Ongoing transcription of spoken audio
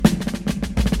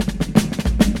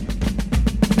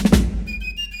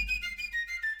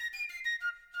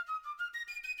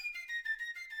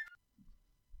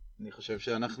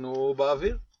חושב שאנחנו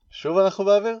באוויר. שוב אנחנו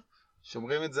באוויר?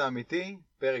 שומרים את זה אמיתי,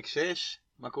 פרק 6.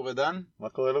 מה קורה דן? מה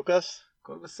קורה לוקאס?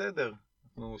 הכל בסדר.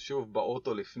 אנחנו שוב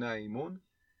באוטו לפני האימון.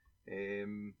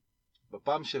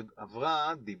 בפעם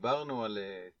שעברה דיברנו על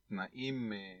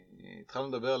תנאים, התחלנו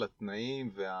לדבר על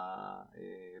התנאים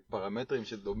והפרמטרים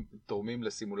שתורמים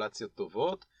לסימולציות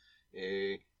טובות,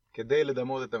 כדי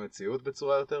לדמות את המציאות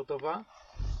בצורה יותר טובה.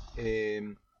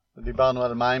 דיברנו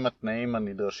על מהם התנאים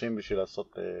הנדרשים בשביל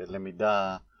לעשות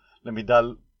למידה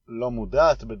לא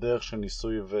מודעת בדרך של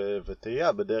ניסוי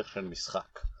וטעייה, בדרך של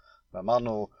משחק.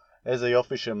 ואמרנו איזה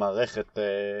יופי שמערכת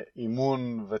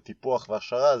אימון וטיפוח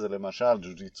והשערה זה למשל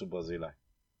ג'ו-ג'יטסו ברזילאי.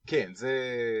 כן,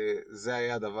 זה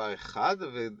היה דבר אחד,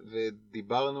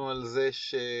 ודיברנו על זה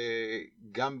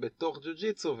שגם בתוך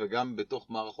ג'ו-ג'יטסו וגם בתוך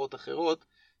מערכות אחרות,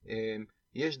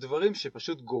 יש דברים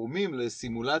שפשוט גורמים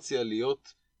לסימולציה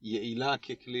להיות יעילה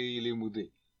ככלי לימודי.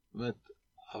 זאת אומרת,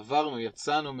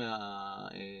 יצאנו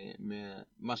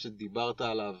מה שדיברת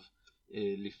עליו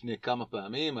לפני כמה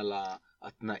פעמים, על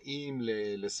התנאים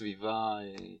לסביבה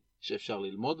שאפשר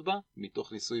ללמוד בה,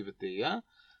 מתוך ניסוי וטעייה,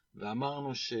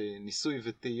 ואמרנו שניסוי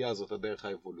וטעייה זאת הדרך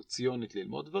האבולוציונית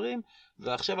ללמוד דברים,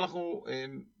 ועכשיו אנחנו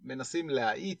מנסים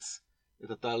להאיץ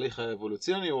את התהליך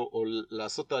האבולוציוני, או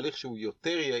לעשות תהליך שהוא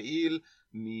יותר יעיל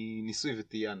מניסוי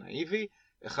וטעייה נאיבי.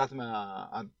 אחת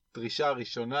הדרישה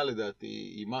הראשונה לדעתי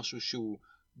היא משהו שהוא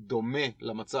דומה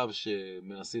למצב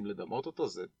שמנסים לדמות אותו,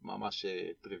 זה ממש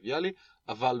טריוויאלי,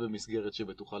 אבל במסגרת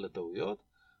שבטוחה לטעויות.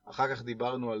 אחר כך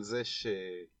דיברנו על זה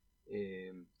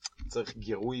שצריך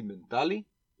גירוי מנטלי,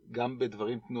 גם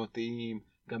בדברים תנועתיים,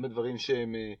 גם בדברים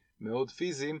שהם מאוד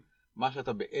פיזיים. מה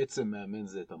שאתה בעצם מאמן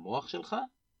זה את המוח שלך,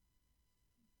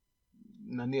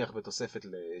 נניח בתוספת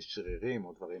לשרירים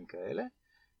או דברים כאלה,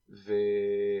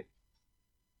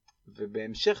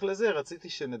 ובהמשך לזה רציתי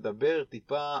שנדבר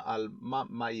טיפה על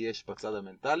מה יש בצד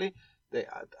המנטלי.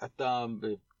 אתה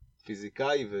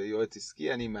פיזיקאי ויועץ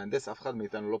עסקי, אני מהנדס, אף אחד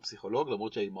מאיתנו לא פסיכולוג,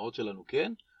 למרות שהאימהות שלנו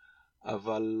כן,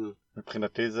 אבל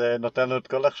מבחינתי זה נותן לו את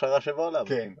כל הכשרה שבעולם.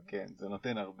 כן, כן, זה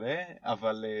נותן הרבה,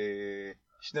 אבל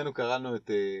שנינו קראנו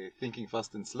את Thinking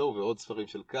Fast and Slow ועוד ספרים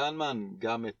של קהנמן,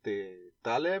 גם את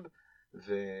טלב,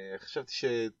 וחשבתי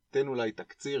שתן אולי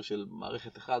תקציר של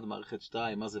מערכת 1, מערכת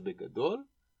 2, מה זה בגדול,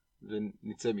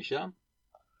 ונצא משם.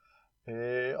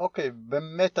 אוקיי,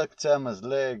 באמת על קצה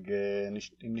המזלג,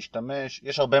 אם נשתמש,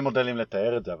 יש הרבה מודלים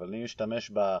לתאר את זה, אבל אם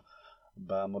נשתמש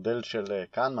במודל של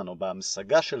קהנמן או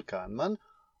בהמשגה של קהנמן,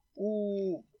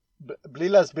 הוא, בלי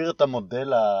להסביר את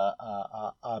המודל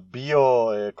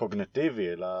הביו-קוגנטיבי,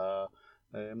 אלא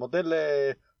מודל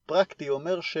פרקטי,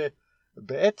 אומר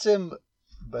שבעצם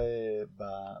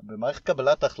במערכת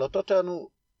קבלת ההחלטות שלנו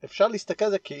אפשר להסתכל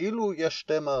על זה כאילו יש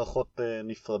שתי מערכות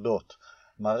נפרדות.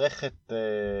 מערכת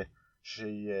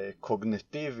שהיא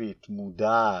קוגנטיבית,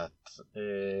 מודעת,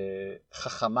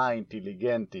 חכמה,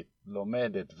 אינטליגנטית,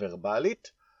 לומדת,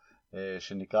 ורבלית,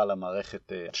 שנקרא לה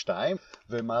מערכת 2,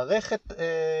 ומערכת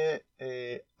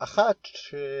אחת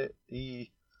שהיא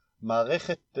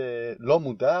מערכת לא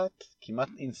מודעת, כמעט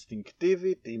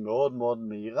אינסטינקטיבית, היא מאוד מאוד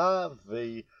מהירה,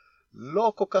 והיא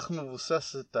לא כל כך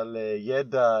מבוססת על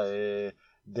ידע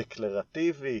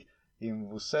דקלרטיבי, היא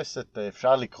מבוססת,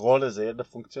 אפשר לקרוא לזה ידע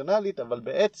פונקציונלית, אבל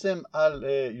בעצם על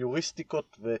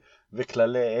יוריסטיקות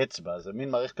וכללי אצבע. זה מין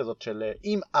מערכת כזאת של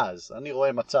אם אז, אני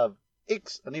רואה מצב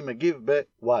X, אני מגיב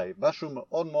ב-Y. משהו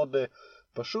מאוד מאוד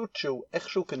פשוט, שהוא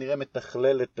איכשהו כנראה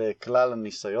מתכלל את כלל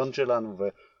הניסיון שלנו,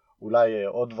 ואולי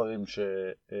עוד דברים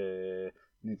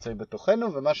שנמצאים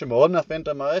בתוכנו, ומה שמאוד מאפיין את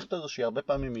המערכת הזו, שהיא הרבה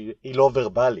פעמים היא לא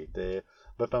ורבלית.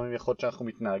 הרבה פעמים יכול להיות שאנחנו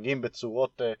מתנהגים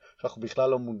בצורות שאנחנו בכלל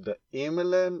לא מודעים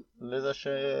אליהן, לזה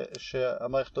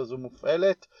שהמערכת הזו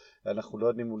מופעלת. אנחנו לא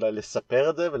יודעים אולי לספר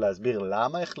את זה ולהסביר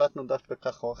למה החלטנו דווקא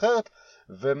כך או אחרת.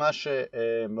 ומה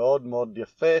שמאוד מאוד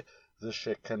יפה זה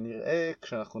שכנראה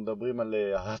כשאנחנו מדברים על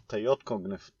הטיות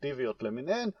קוגנטיביות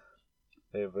למיניהן,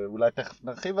 ואולי תכף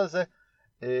נרחיב על זה,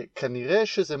 כנראה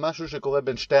שזה משהו שקורה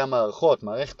בין שתי המערכות.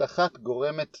 מערכת אחת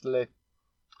גורמת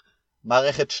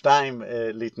מערכת 2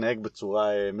 להתנהג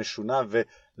בצורה משונה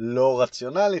ולא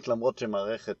רציונלית, למרות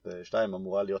שמערכת 2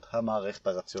 אמורה להיות המערכת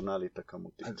הרציונלית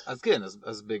הכמותית. אז כן,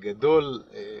 אז בגדול,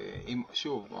 אם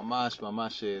שוב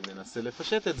ממש ננסה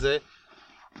לפשט את זה,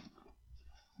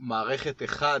 מערכת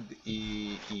 1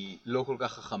 היא לא כל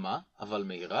כך חכמה, אבל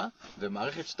מהירה,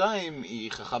 ומערכת 2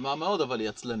 היא חכמה מאוד, אבל היא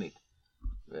עצלנית.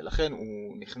 ולכן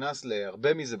הוא נכנס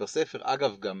להרבה מזה בספר.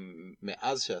 אגב, גם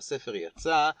מאז שהספר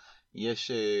יצא,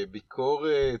 יש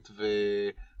ביקורת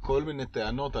וכל מיני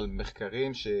טענות על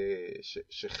מחקרים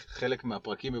שחלק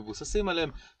מהפרקים מבוססים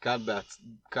עליהם.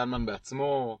 קהנמן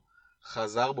בעצמו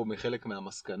חזר בו מחלק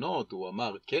מהמסקנות, הוא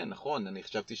אמר, כן, נכון, אני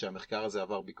חשבתי שהמחקר הזה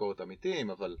עבר ביקורת אמיתיים,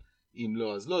 אבל אם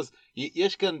לא, אז לא. אז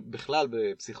יש כאן בכלל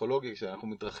בפסיכולוגיה, כשאנחנו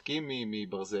מתרחקים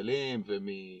מברזלים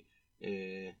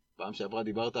פעם שעברה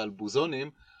דיברת על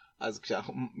בוזונים, אז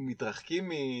כשאנחנו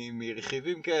מתרחקים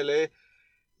מרכיבים כאלה,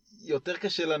 יותר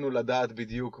קשה לנו לדעת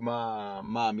בדיוק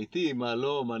מה אמיתי, מה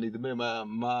לא, מה נדמה,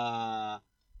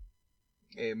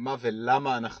 מה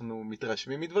ולמה אנחנו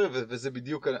מתרשמים מדברים, וזה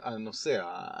בדיוק הנושא,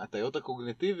 ההטיות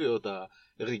הקוגנטיביות,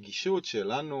 הרגישות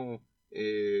שלנו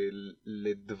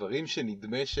לדברים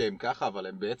שנדמה שהם ככה, אבל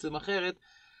הם בעצם אחרת,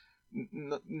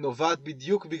 נובעת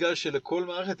בדיוק בגלל שלכל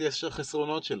מערכת יש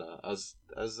חסרונות שלה.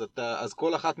 אז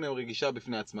כל אחת מהן רגישה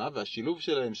בפני עצמה, והשילוב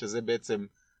שלהם, שזה בעצם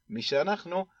מי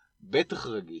שאנחנו, בטח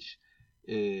רגיש.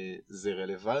 זה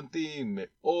רלוונטי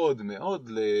מאוד מאוד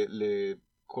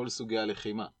לכל סוגי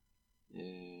הלחימה.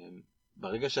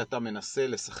 ברגע שאתה מנסה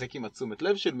לשחק עם התשומת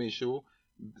לב של מישהו,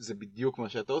 זה בדיוק מה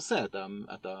שאתה עושה.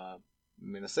 אתה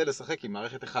מנסה לשחק עם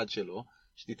מערכת אחד שלו,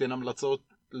 שתיתן המלצות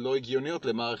לא הגיוניות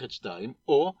למערכת 2,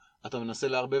 או אתה מנסה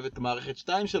לערבב את מערכת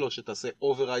 2 שלו, שתעשה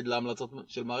override להמלצות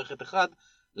של מערכת 1,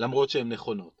 למרות שהן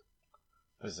נכונות.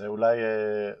 וזה אולי,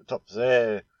 טוב,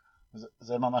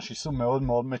 זה ממש יישום מאוד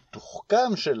מאוד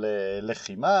מתוחכם של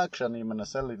לחימה, כשאני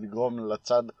מנסה לגרום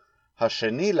לצד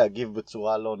השני להגיב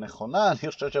בצורה לא נכונה.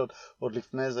 אני חושב שעוד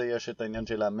לפני זה יש את העניין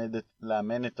של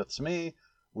לאמן את עצמי,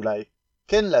 אולי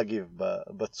כן להגיב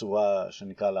בצורה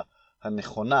שנקרא לה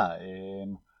הנכונה.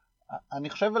 אני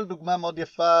חושב על דוגמה מאוד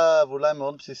יפה ואולי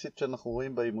מאוד בסיסית שאנחנו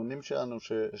רואים באימונים שלנו,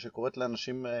 שקורית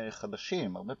לאנשים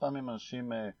חדשים. הרבה פעמים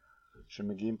אנשים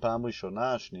שמגיעים פעם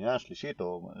ראשונה, שנייה, שלישית,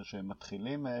 או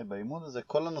שמתחילים באימון הזה,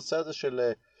 כל הנושא הזה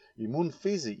של אימון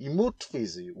פיזי, אימות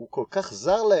פיזי, הוא כל כך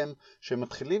זר להם, שהם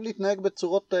מתחילים להתנהג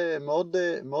בצורות מאוד,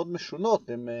 מאוד משונות.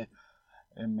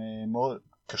 הם מאוד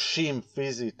קשים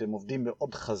פיזית, הם עובדים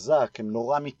מאוד חזק, הם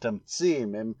נורא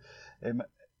מתאמצים, הם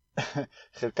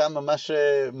חלקם ממש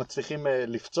מצליחים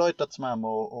לפצוע את עצמם,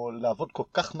 או לעבוד כל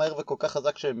כך מהר וכל כך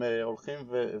חזק שהם הולכים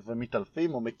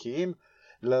ומתעלפים או מקיאים.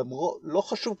 לא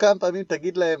חשוב כמה פעמים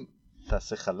תגיד להם,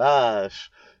 תעשה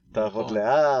חלש, תעבוד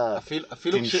לאט,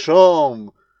 תנשום.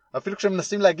 אפילו כשהם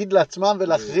מנסים להגיד לעצמם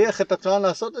ולהכריח את עצמם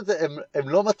לעשות את זה, הם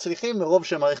לא מצליחים, מרוב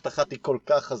שמערכת אחת היא כל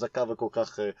כך חזקה וכל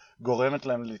כך גורמת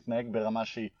להם להתנהג ברמה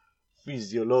שהיא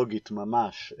פיזיולוגית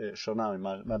ממש שונה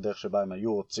מהדרך שבה הם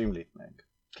היו רוצים להתנהג.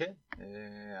 כן,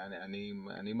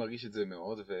 אני מרגיש את זה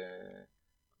מאוד,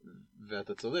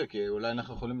 ואתה צודק, אולי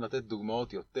אנחנו יכולים לתת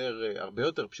דוגמאות הרבה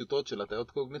יותר פשוטות של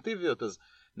הטיות קוגנטיביות. אז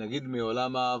נגיד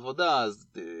מעולם העבודה, אז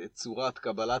צורת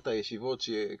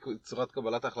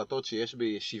קבלת ההחלטות שיש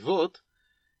בישיבות,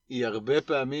 היא הרבה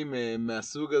פעמים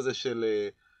מהסוג הזה של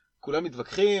כולם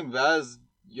מתווכחים, ואז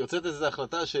יוצאת איזו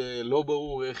החלטה שלא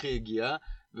ברור איך היא הגיעה,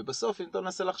 ובסוף אם אתה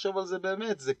מנסה לחשוב על זה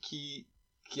באמת, זה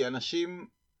כי אנשים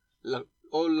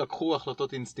או לקחו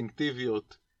החלטות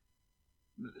אינסטינקטיביות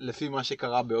לפי מה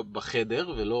שקרה בחדר,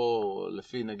 ולא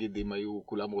לפי, נגיד, אם היו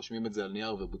כולם רושמים את זה על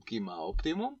נייר ובודקים מה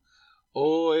האופטימום,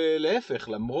 או להפך,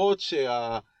 למרות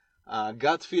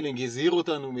שה-gut feeling הזהיר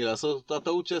אותנו מלעשות אותה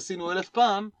טעות שעשינו 1000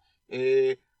 פעם,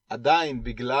 עדיין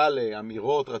בגלל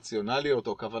אמירות רציונליות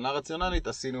או כוונה רציונלית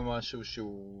עשינו משהו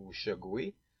שהוא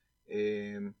שגוי.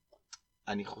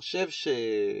 אני חושב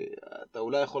שאתה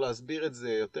אולי יכול להסביר את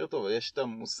זה יותר טוב. יש את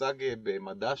המושג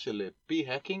במדע של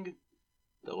P-hacking.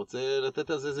 אתה רוצה לתת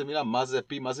על זה איזה מילה? מה זה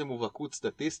P? מה זה מובהקות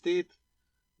סטטיסטית?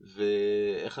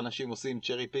 ואיך אנשים עושים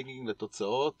cherry picking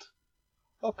לתוצאות?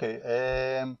 אוקיי,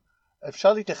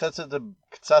 אפשר להתייחס את זה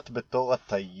קצת בתור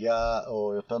הטיה,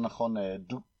 או יותר נכון,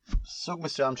 סוג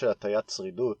מסוים של הטיית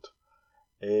שרידות.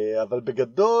 אבל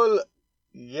בגדול,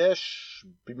 יש,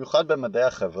 במיוחד במדעי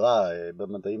החברה,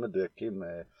 במדעים מדויקים,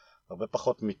 הרבה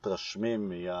פחות מתרשמים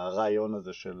מהרעיון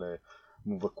הזה של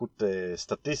מובהקות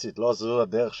סטטיסטית. לא זו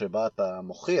הדרך שבה אתה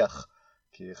מוכיח,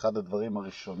 כי אחד הדברים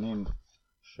הראשונים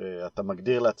שאתה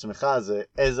מגדיר לעצמך זה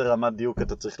איזה רמת דיוק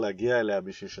אתה צריך להגיע אליה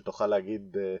בשביל שתוכל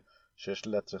להגיד שיש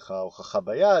לעצמך הוכחה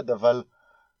ביד, אבל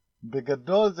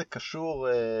בגדול זה קשור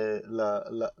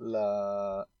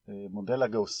למודל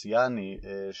הגאוסיאני,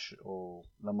 או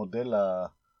למודל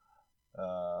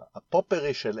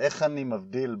הפופרי של איך אני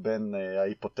מבדיל בין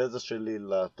ההיפותזה שלי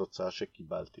לתוצאה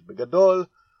שקיבלתי. בגדול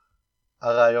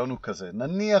הרעיון הוא כזה,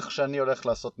 נניח שאני הולך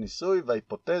לעשות ניסוי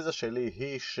וההיפותזה שלי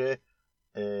היא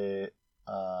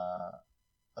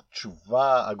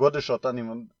שהתשובה, הגודל שאותה אני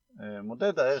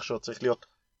מודד, הערך שלו צריך להיות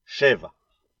 7.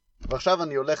 ועכשיו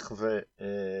אני הולך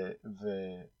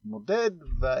ומודד,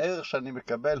 והערך שאני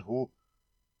מקבל הוא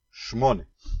 8.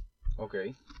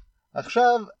 אוקיי.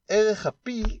 עכשיו ערך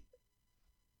ה-P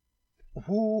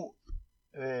הוא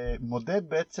מודד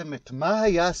בעצם את מה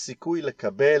היה הסיכוי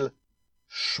לקבל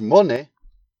 8,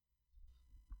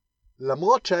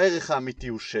 למרות שהערך האמיתי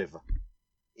הוא 7.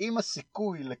 אם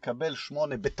הסיכוי לקבל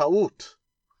 8 בטעות,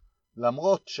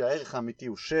 למרות שהערך האמיתי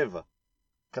הוא 7,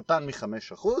 קטן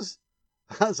מ-5%,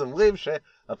 אז אומרים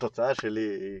שהתוצאה שלי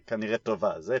היא כנראה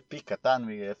טובה. זה פי קטן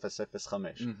מ-0.05.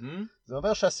 זה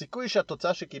אומר שהסיכוי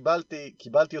שהתוצאה שקיבלתי,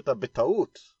 קיבלתי אותה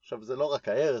בטעות, עכשיו זה לא רק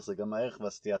הערך, זה גם הערך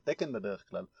והסטיית תקן בדרך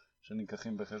כלל,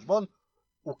 שנלקחים בחשבון,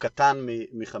 הוא קטן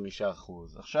מ-5%.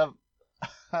 עכשיו,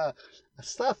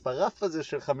 הסף, הרף הזה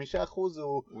של 5%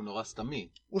 הוא נורא סתמי.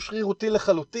 הוא שרירותי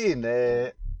לחלוטין.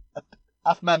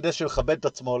 אף מהנדס שמכבד את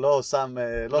עצמו לא שם...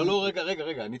 לא,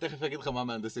 רגע, אני תכף אגיד לך מה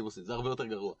מהנדסים עושים, זה הרבה יותר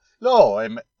גרוע. לא,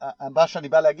 מה שאני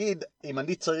בא להגיד, אם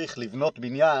אני צריך לבנות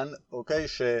בניין, אוקיי,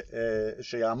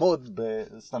 שיעמוד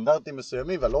בסטנדרטים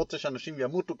מסוימים, ואני לא רוצה שאנשים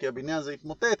ימותו כי הבניין הזה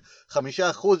יתמוטט, 5%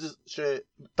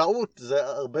 שטעות זה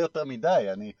הרבה יותר מדי.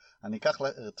 אני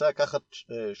רוצה לקחת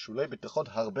שולי ביטחון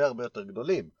הרבה יותר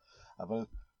גדולים, אבל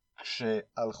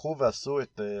כשהלכו ועשו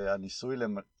את הניסוי,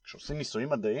 כשעושים ניסויים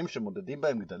מדעיים שמודדים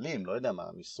בהם גדלים, לא יודע מה,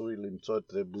 ניסוי למצוא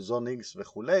את בוזון X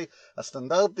וכולי,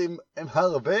 הסטנדרטים הם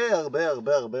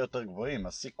הרבה יותר גבוהים.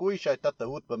 הסיכוי שהייתה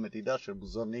טעות במדידה של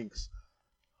בוזון X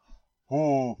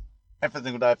הוא 0.00000%.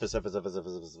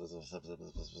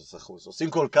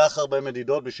 עושים כל כך הרבה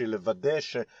מדידות בשביל לוודא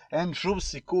שאין שום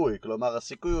סיכוי, כלומר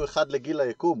הסיכוי הוא 1 לגיל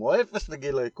היקום או 0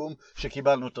 לגיל היקום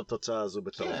שקיבלנו את התוצאה הזו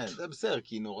בטעות. כן, זה בסדר,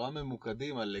 כי נורא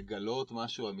ממוקדים על לגלות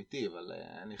משהו אמיתי, אבל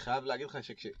אני חייב להגיד לך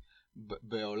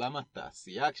בעולם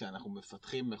התעשייה, כשאנחנו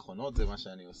מפתחים מכונות, זה מה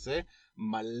שאני עושה,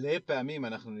 מלא פעמים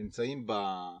אנחנו נמצאים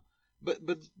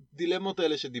בדילמות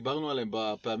האלה שדיברנו עליהן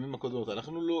בפעמים הקודמות.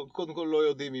 אנחנו קודם כל לא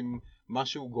יודעים אם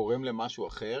משהו גורם למשהו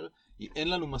אחר, אין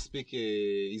לנו מספיק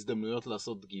הזדמנויות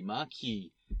לעשות דגימה, כי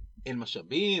אין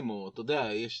משאבים, או אתה יודע,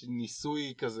 יש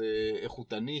ניסוי כזה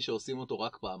איכותני שעושים אותו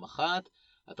רק פעם אחת,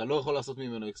 אתה לא יכול לעשות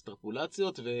ממנו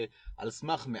אקסטרפולציות, ועל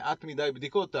סמך מעט מדי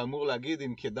בדיקות אתה אמור להגיד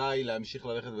אם כדאי להמשיך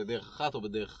ללכת בדרך אחת או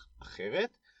בדרך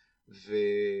אחרת,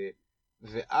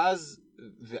 ואז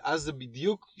זה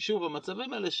בדיוק, שוב,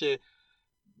 המצבים האלה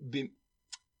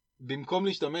שבמקום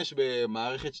להשתמש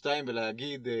במערכת 2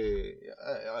 ולהגיד,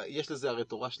 יש לזה הרי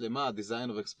תורה שלמה, design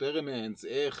of experiments,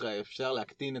 איך אפשר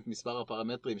להקטין את מספר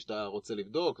הפרמטרים שאתה רוצה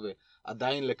לבדוק,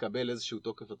 ועדיין לקבל איזשהו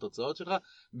תוקף התוצאות שלך,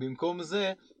 במקום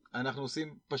זה אנחנו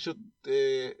עושים פשוט,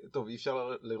 טוב, אי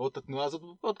אפשר לראות את התנועה הזאת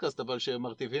בפודקאסט, אבל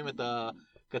שמרטיבים את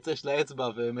הקצה של האצבע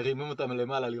ומרימים אותם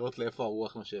למעלה לראות לאיפה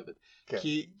הרוח נושבת. כן.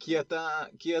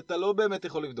 כי אתה לא באמת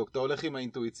יכול לבדוק, אתה הולך עם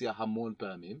האינטואיציה המון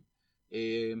פעמים,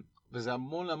 וזה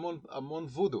המון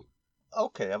וודו.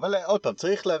 אוקיי, אבל עוד פעם,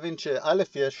 צריך להבין שא'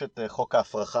 יש את חוק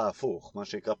ההפרחה ההפוך, מה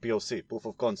שנקרא POC, Proof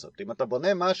of Concept. אם אתה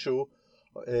בונה משהו,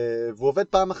 והוא עובד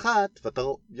פעם אחת, ואתה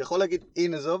יכול להגיד,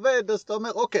 הנה זה עובד, אז אתה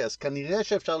אומר, אוקיי, אז כנראה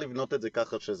שאפשר לבנות את זה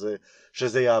ככה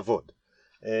שזה יעבוד.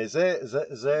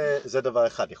 זה דבר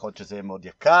אחד, יכול להיות שזה יהיה מאוד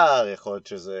יקר, יכול להיות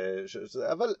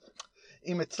שזה אבל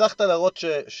אם הצלחת להראות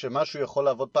שמשהו יכול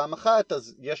לעבוד פעם אחת,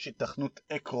 אז יש התכנות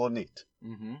עקרונית.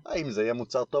 האם זה יהיה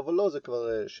מוצר טוב או לא, זה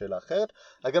כבר שאלה אחרת.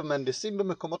 אגב, מהנדסים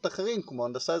במקומות אחרים, כמו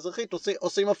הנדסה אזרחית,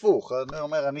 עושים הפוך. אני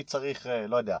אומר, אני צריך,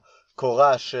 לא יודע,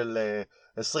 קורה של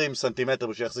 20 סנטימטר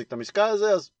בשביל להחזיק את המשקל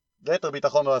הזה, אז ליתר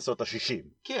ביטחון לא לעשות את ה-60.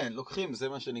 כן, לוקחים, זה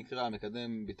מה שנקרא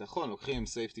מקדם ביטחון, לוקחים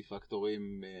safety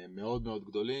פקטורים מאוד מאוד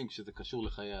גדולים, כשזה קשור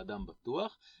לחיי אדם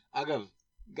בטוח. אגב,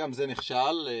 גם זה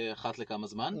נכשל אחת לכמה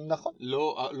זמן. נכון.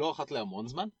 לא אחת להמון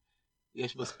זמן.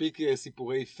 יש מספיק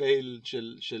סיפורי פייל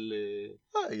של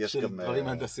דברים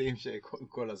הנדסיים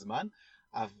כל הזמן.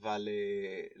 אבל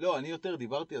לא, אני יותר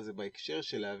דיברתי על זה בהקשר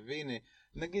של להבין,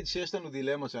 נגיד שיש לנו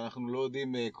דילמה שאנחנו לא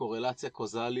יודעים קורלציה,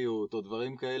 קוזליות או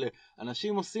דברים כאלה.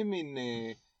 אנשים עושים מין,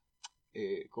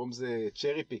 קוראים זה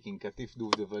צ'רי פיקינג, קטיף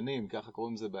דובדבנים, ככה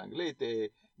קוראים זה באנגלית,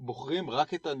 בוחרים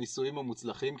רק את הניסויים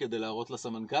המוצלחים כדי להראות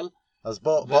לסמנכ"ל. אז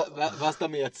ואז אתה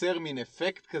מייצר מין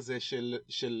אפקט כזה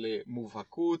של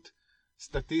מובהקות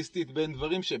סטטיסטית בין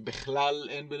דברים שבכלל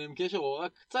אין ביניהם קשר, או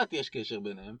רק קצת יש קשר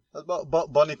ביניהם. אז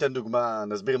בוא ניתן דוגמה,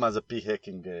 נסביר מה זה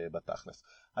פי-הקינג בתכלס.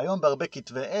 היום בהרבה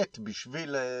כתבי עת,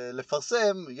 בשביל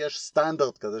לפרסם, יש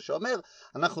סטנדרט כזה שאומר,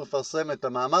 אנחנו נפרסם את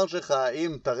המאמר שלך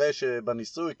אם תראה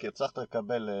שבניסוי כי הצלחת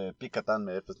לקבל פי קטן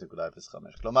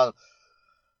מ-0.05. כלומר,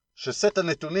 שסט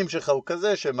הנתונים שלך הוא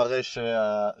כזה שמראה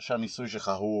שהניסוי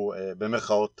שלך הוא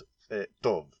במרכאות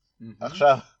טוב.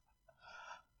 עכשיו,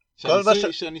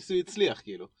 שהניסוי הצליח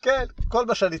כאילו. כן, כל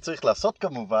מה שאני צריך לעשות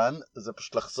כמובן, זה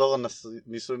פשוט לחזור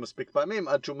הניסוי מספיק פעמים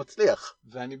עד שהוא מצליח.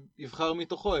 ואני אבחר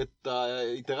מתוכו את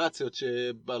האיטרציות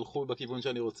שהלכו בכיוון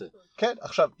שאני רוצה. כן,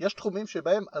 עכשיו, יש תחומים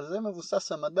שבהם על זה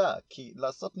מבוסס המדע, כי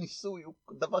לעשות ניסוי הוא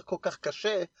דבר כל כך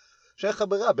קשה, שאין לך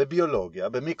ברירה, בביולוגיה,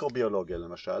 במיקרוביולוגיה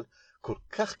למשל, כל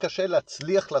כך קשה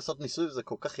להצליח לעשות ניסוי, וזה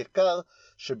כל כך יקר,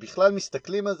 שבכלל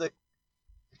מסתכלים על זה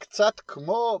קצת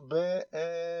כמו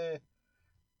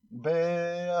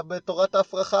בתורת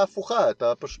ההפרחה ההפוכה.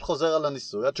 אתה פשוט חוזר על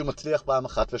הניסוי עד שהוא מצליח פעם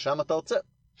אחת, ושם אתה עוצר.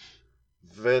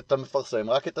 ואתה מפרסם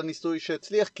רק את הניסוי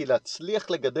שהצליח, כי להצליח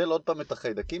לגדל עוד פעם את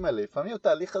החיידקים האלה, לפעמים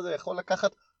התהליך הזה יכול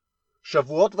לקחת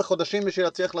שבועות וחודשים בשביל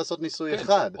להצליח לעשות ניסוי כן,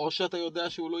 אחד. או שאתה יודע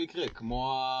שהוא לא יקרה,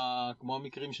 כמו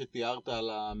המקרים שתיארת על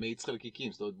המאיץ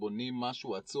חלקיקים, זאת אומרת בונים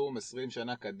משהו עצום 20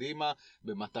 שנה קדימה,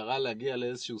 במטרה להגיע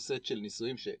לאיזשהו סט של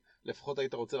ניסויים שלפחות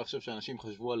היית רוצה לחשוב שאנשים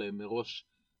חשבו עליהם מראש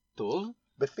טוב.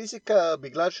 בפיזיקה,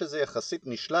 בגלל שזה יחסית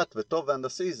נשלט וטוב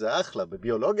והנדסי, זה אחלה.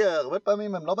 בביולוגיה, הרבה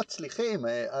פעמים הם לא מצליחים.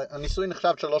 הניסוי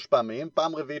נחשב 3 פעמים,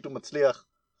 פעם רביעית הוא מצליח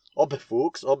או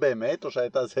בפוקס, או באמת, או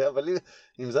שהייתה זה, אבל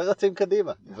עם זה רצים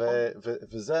קדימה.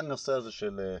 וזה הנושא הזה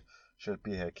של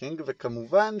פי-הקינג,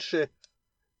 וכמובן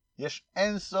שיש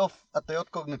אינסוף הטיות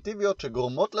קוגנטיביות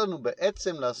שגורמות לנו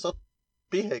בעצם לעשות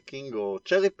פי-הקינג או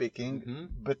צ'רי פיקינג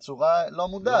בצורה לא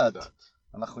מודעת.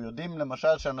 אנחנו יודעים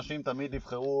למשל שאנשים תמיד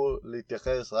יבחרו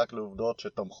להתייחס רק לעובדות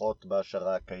שתומכות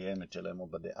בהשערה הקיימת שלהם או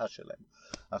בדעה שלהם.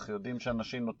 אנחנו יודעים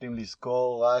שאנשים נוטים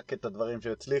לזכור רק את הדברים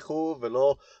שהצליחו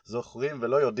ולא זוכרים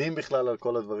ולא יודעים בכלל על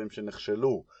כל הדברים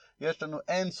שנכשלו. יש לנו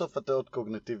אין סוף הטיות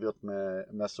קוגנטיביות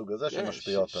מהסוג הזה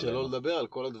שמשפיעות עלינו. שלא לדבר על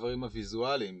כל הדברים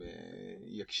הוויזואליים.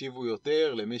 יקשיבו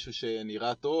יותר למישהו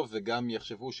שנראה טוב וגם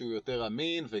יחשבו שהוא יותר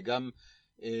אמין וגם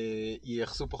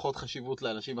ייחסו פחות חשיבות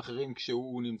לאנשים אחרים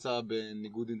כשהוא נמצא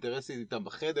בניגוד אינטרסי איתם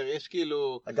בחדר. יש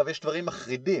כאילו... אגב, יש דברים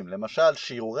מחרידים. למשל,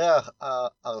 שיעורי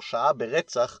ההרשעה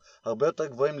ברצח הרבה יותר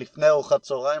גבוהים לפני ארוחת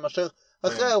צהריים מאשר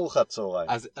אחרי ארוחת צהריים.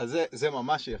 אז זה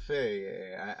ממש יפה.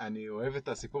 אני אוהב את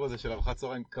הסיפור הזה של ארוחת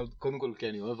צהריים, קודם כל כי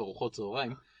אני אוהב ארוחות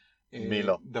צהריים. מי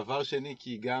לא? דבר שני,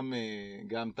 כי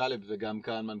גם טלב וגם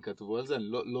קהנמן כתבו על זה, אני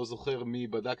לא זוכר מי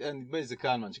בדק, נדמה לי זה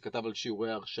קהנמן שכתב על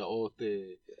שיעורי הרשעות.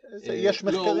 יש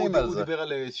מחקרים על זה. הוא דיבר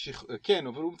על, כן,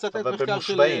 אבל הוא מצטט מחקר של... אבל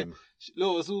במושבעים.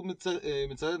 לא, אז הוא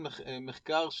מצטט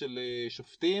מחקר של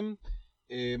שופטים,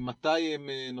 מתי הם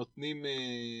נותנים,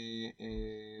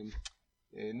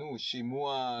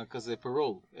 שימוע כזה,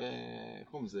 פרול, איך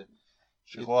קוראים זה?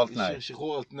 שחרור על תנאי.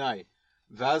 שחרור על תנאי.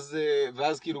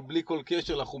 ואז כאילו בלי כל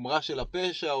קשר לחומרה של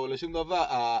הפשע או לשום דבר,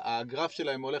 הגרף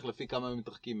שלהם הולך לפי כמה הם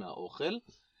מתרחקים מהאוכל,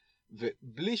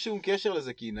 ובלי שום קשר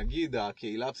לזה, כי נגיד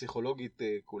הקהילה הפסיכולוגית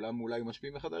כולם אולי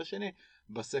משפיעים אחד על השני,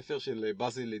 בספר של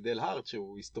באזיל לידל הארט,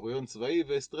 שהוא היסטוריון צבאי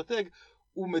ואסטרטג,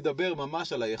 הוא מדבר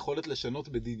ממש על היכולת לשנות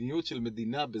מדיניות של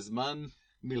מדינה בזמן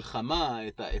מלחמה,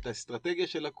 את האסטרטגיה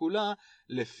שלה כולה,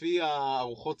 לפי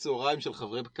הארוחות צהריים של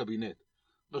חברי קבינט.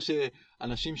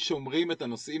 שאנשים שומרים את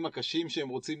הנושאים הקשים שהם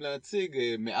רוצים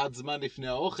להציג מעט זמן לפני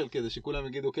האוכל, כדי שכולם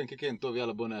יגידו כן, כן, כן, טוב,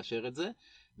 יאללה, בוא נאשר את זה.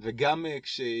 וגם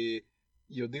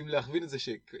כשיודעים להכווין את זה,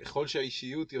 שככל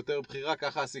שהאישיות יותר בחירה,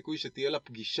 ככה הסיכוי שתהיה לה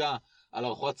פגישה על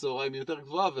ארוחת צהריים יותר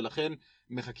גבוהה, ולכן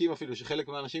מחכים אפילו שחלק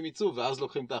מהאנשים יצאו, ואז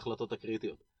לוקחים את ההחלטות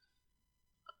הקריטיות.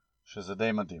 שזה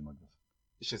די מדהים, אגב.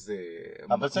 שזה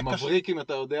מבריק אם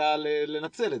אתה יודע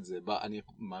לנצל את זה. אני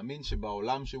מאמין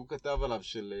שבעולם שהוא כתב עליו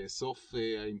של סוף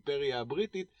האימפריה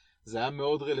הבריטית, זה היה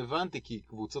מאוד רלוונטי, כי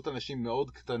קבוצות אנשים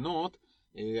מאוד קטנות,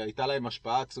 הייתה להם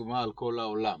השפעה עצומה על כל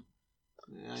העולם.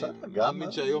 אני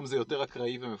מאמין שהיום זה יותר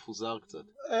אקראי ומפוזר קצת.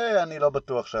 אני לא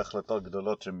בטוח שההחלטות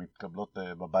גדולות שמתקבלות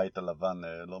בבית הלבן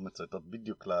לא מצייתות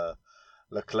בדיוק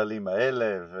לכללים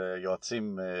האלה,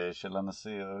 ויועצים של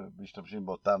הנשיא משתמשים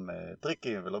באותם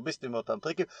טריקים, ולוביסטים באותם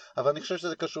טריקים, אבל אני חושב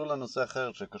שזה קשור לנושא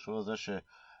אחר, שקשור לזה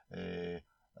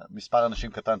שמספר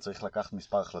אנשים קטן צריך לקחת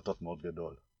מספר החלטות מאוד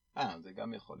גדול. זה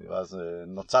גם יכול להיות. ואז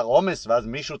נוצר עומס, ואז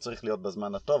מישהו צריך להיות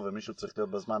בזמן הטוב, ומישהו צריך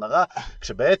להיות בזמן הרע,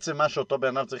 כשבעצם מה שאותו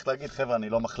בן אדם צריך להגיד, חבר'ה, אני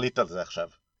לא מחליט על זה עכשיו.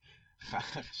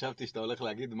 חשבתי שאתה הולך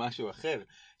להגיד משהו אחר,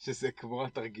 שזה כמו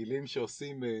התרגילים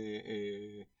שעושים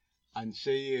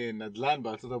אנשי נדל"ן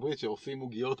בארצות הברית שאופים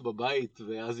עוגיות בבית,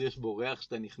 ואז יש בו ריח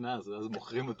שאתה נכנס, ואז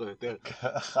מוכרים אותו יותר.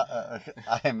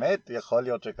 האמת, יכול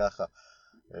להיות שככה.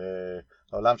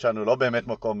 העולם שלנו לא באמת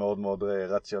מקום מאוד מאוד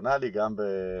רציונלי, גם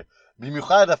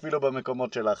במיוחד אפילו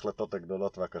במקומות של ההחלטות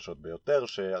הגדולות והקשות ביותר,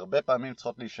 שהרבה פעמים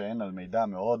צריכות להישען על מידע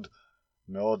מאוד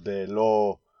מאוד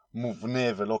לא מובנה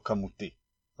ולא כמותי.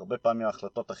 הרבה פעמים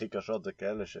ההחלטות הכי קשות זה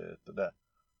כאלה שאתה יודע,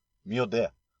 מי יודע?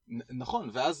 נכון,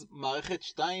 ואז מערכת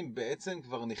 2 בעצם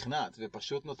כבר נכנעת,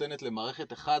 ופשוט נותנת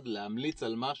למערכת 1 להמליץ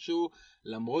על משהו,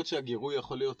 למרות שהגירוי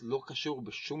יכול להיות לא קשור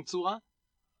בשום צורה,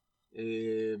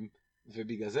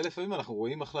 ובגלל זה לפעמים אנחנו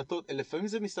רואים החלטות, לפעמים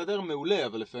זה מסתדר מעולה,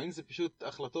 אבל לפעמים זה פשוט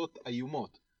החלטות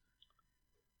איומות.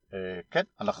 כן,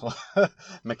 אנחנו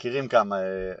מכירים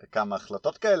כמה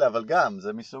החלטות כאלה, אבל גם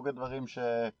זה מסוג הדברים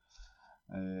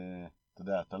אתה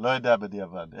יודע, אתה לא יודע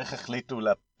בדיעבד. איך החליטו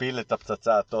להפיל את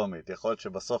הפצצה האטומית? יכול להיות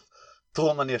שבסוף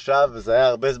טרומן ישב, וזה היה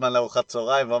הרבה זמן לארוחת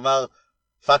צהריים, ואמר,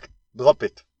 פאק, דרופ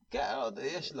איט. כן,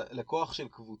 יש לכוח של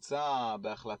קבוצה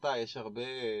בהחלטה, יש הרבה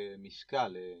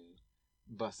משקל.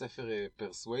 בספר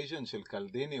Persuasion של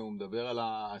קלדיני, הוא מדבר על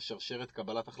השרשרת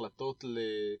קבלת החלטות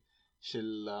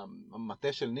של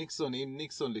המטה של ניקסון עם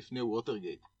ניקסון לפני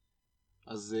ווטרגייט.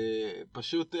 אז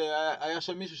פשוט היה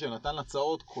שם מישהו שנתן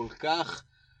הצעות כל כך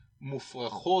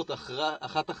מופרכות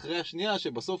אחת אחרי השנייה,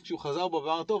 שבסוף כשהוא חזר בו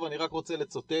ואמר, טוב, אני רק רוצה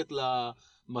לצוטט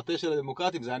למטה של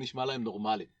הדמוקרטים, זה היה נשמע להם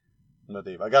נורמלי.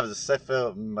 מדהים. אגב, זה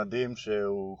ספר מדהים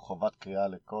שהוא חובת קריאה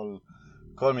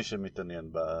כל מי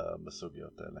שמתעניין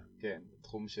בסוגיות האלה. כן,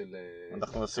 בתחום של...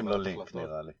 אנחנו נשים לו לינק,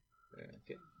 נראה לי.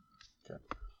 כן. כן.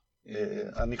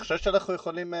 אני חושב שאנחנו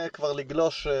יכולים כבר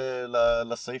לגלוש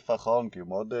לסעיף האחרון, כי הוא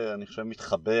מאוד, אני חושב,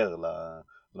 מתחבר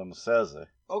לנושא הזה.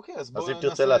 אוקיי, אז אם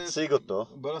תרצה להציג אותו.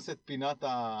 בוא נעשה את פינת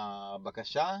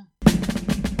הבקשה.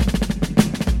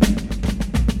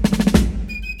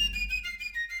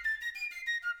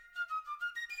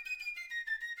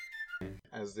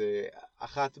 אז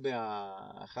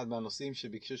אחד מהנושאים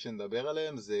שביקשו שנדבר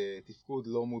עליהם זה תפקוד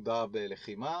לא מודע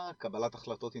בלחימה, קבלת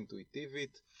החלטות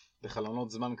אינטואיטיבית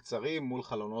בחלונות זמן קצרים מול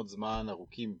חלונות זמן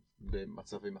ארוכים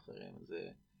במצבים אחרים.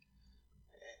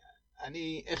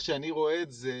 איך שאני רואה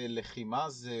את זה, לחימה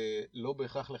זה לא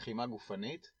בהכרח לחימה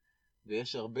גופנית,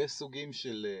 ויש הרבה סוגים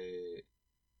של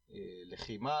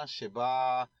לחימה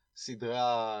שבה סדרי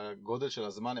הגודל של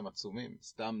הזמן הם עצומים.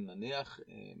 סתם נניח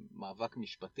מאבק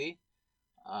משפטי,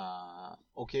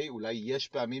 אוקיי, אולי יש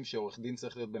פעמים שעורך דין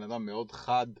צריך להיות בן אדם מאוד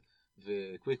חד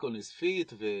ו-quick on his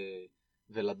feet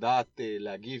ולדעת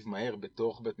להגיב מהר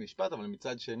בתוך בית משפט, אבל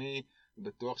מצד שני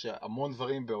בטוח שהמון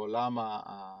דברים בעולם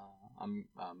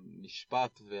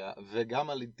המשפט וגם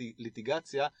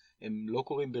הליטיגציה הם לא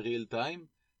קורים בריל טיים,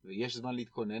 ויש זמן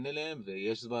להתכונן אליהם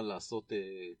ויש זמן לעשות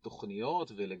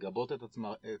תוכניות ולגבות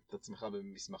את עצמך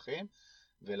במסמכים,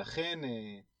 ולכן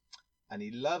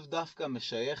אני לאו דווקא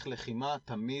משייך לחימה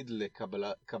תמיד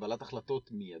לקבלת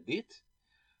החלטות מיידית.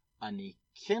 אני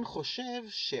כן חושב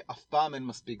שאף פעם אין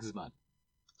מספיק זמן.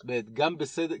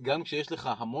 גם כשיש לך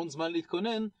המון זמן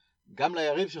להתכונן, גם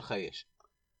ליריב שלך יש.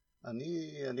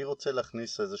 אני רוצה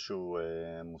להכניס איזשהו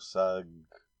מושג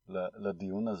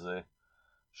לדיון הזה,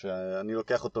 שאני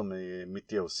לוקח אותו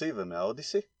מ-TOC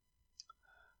ומהאודיסי,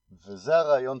 וזה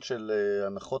הרעיון של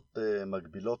הנחות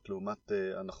מגבילות לעומת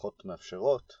הנחות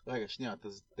מאפשרות. רגע, שנייה,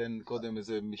 תן קודם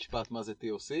איזה משפט מה זה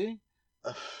TOC.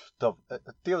 טוב,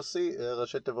 TOC,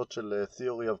 ראשי תיבות של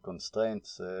Theory of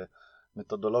Constraints,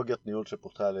 מתודולוגיית ניהול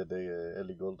שפותחה על ידי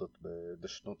אלי גולדוט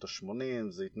בשנות ה-80.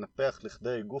 זה התנפח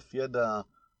לכדי גוף ידע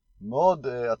מאוד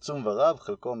עצום ורב,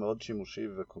 חלקו מאוד שימושי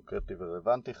וקונקרטי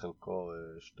ורלוונטי, חלקו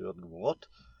שטויות גמורות,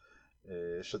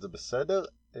 שזה בסדר.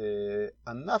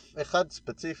 ענף אחד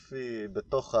ספציפי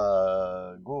בתוך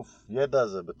הגוף ידע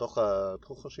הזה, בתוך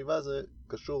התחום חשיבה הזה,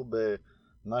 קשור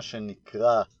במה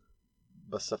שנקרא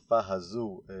בשפה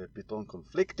הזו פתרון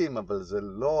קונפליקטים, אבל זה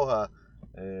לא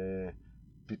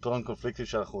הפתרון קונפליקטים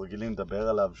שאנחנו רגילים לדבר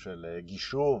עליו, של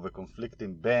גישור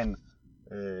וקונפליקטים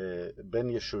בין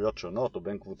ישויות שונות או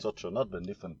בין קבוצות שונות, בין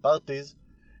different parties.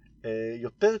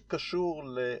 יותר קשור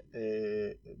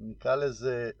נקרא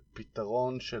לזה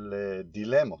פתרון של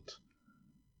דילמות.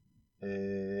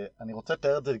 אני רוצה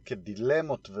לתאר את זה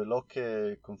כדילמות ולא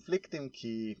כקונפליקטים,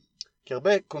 כי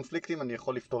הרבה קונפליקטים אני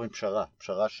יכול לפתור עם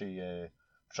פשרה שהיא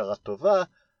פשרה טובה.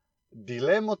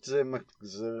 דילמות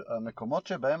זה המקומות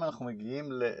שבהם אנחנו מגיעים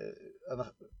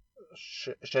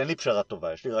שאין לי פשרה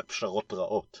טובה, יש לי רק פשרות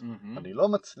רעות. אני לא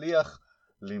מצליח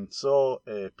למצוא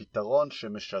פתרון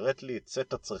שמשרת לי את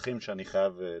סט הצרכים שאני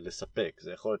חייב לספק.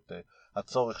 זה יכול להיות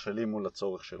הצורך שלי מול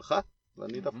הצורך שלך,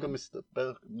 ואני דווקא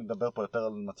מדבר פה יותר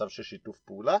על מצב של שיתוף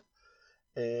פעולה.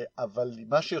 אבל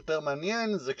מה שיותר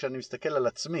מעניין זה כשאני מסתכל על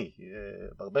עצמי.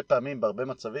 הרבה פעמים, בהרבה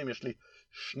מצבים, יש לי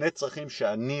שני צרכים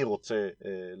שאני רוצה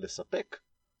לספק,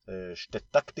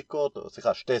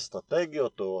 שתי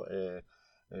אסטרטגיות או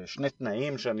שני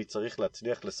תנאים שאני צריך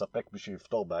להצליח לספק בשביל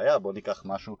לפתור בעיה. בוא ניקח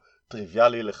משהו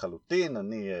טריוויאלי לחלוטין.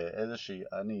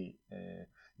 אני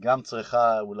גם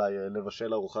צריכה אולי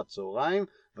לבשל ארוחת צהריים,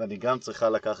 ואני גם צריכה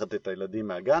לקחת את הילדים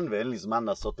מהגן, ואין לי זמן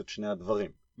לעשות את שני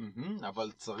הדברים.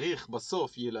 אבל צריך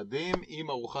בסוף ילדים עם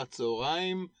ארוחת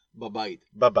צהריים בבית.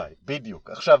 בדיוק.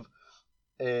 עכשיו,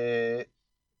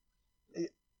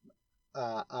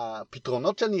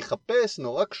 הפתרונות שאני אחפש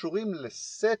נורא קשורים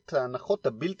לסט ההנחות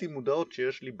הבלתי מודעות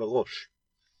שיש לי בראש.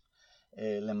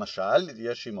 למשל,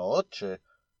 יש אמהות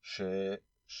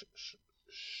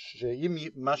שאם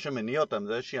מה שמניע אותם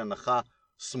זה איזושהי הנחה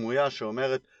סמויה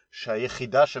שאומרת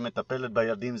שהיחידה שמטפלת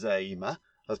בילדים זה האמא,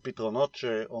 אז פתרונות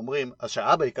שאומרים, אז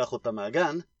שאבא ייקח אותה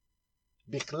מהגן,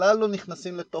 בכלל לא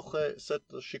נכנסים לתוך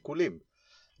סט השיקולים.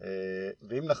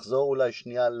 ואם נחזור אולי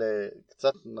שנייה,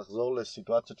 קצת נחזור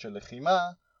לסיטואציות של לחימה,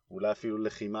 אולי אפילו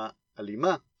לחימה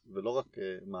אלימה, ולא רק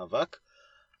מאבק,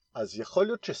 אז יכול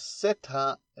להיות שסט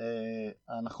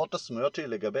ההנחות הסמויות שלי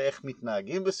לגבי איך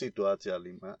מתנהגים בסיטואציה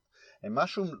אלימה, הם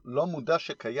משהו לא מודע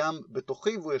שקיים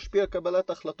בתוכי, והוא ישפיע על קבלת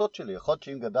ההחלטות שלי. יכול להיות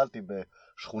שאם גדלתי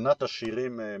בשכונת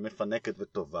עשירים מפנקת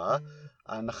וטובה,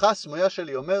 ההנחה הסמויה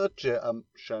שלי אומרת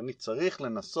שאני צריך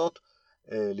לנסות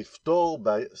לפתור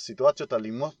בסיטואציות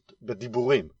אלימות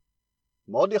בדיבורים.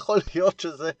 מאוד יכול להיות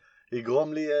שזה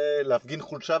יגרום לי להפגין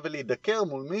חולשה ולהידקר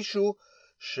מול מישהו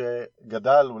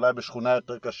שגדל אולי בשכונה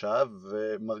יותר קשה,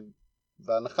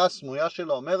 וההנחה הסמויה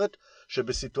שלו אומרת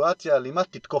שבסיטואציה אלימה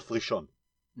תתקוף ראשון.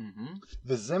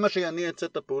 וזה מה שיניע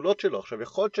את הפעולות שלו. עכשיו,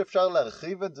 יכול להיות שאפשר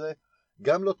להרחיב את זה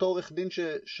גם לאותו עורך דין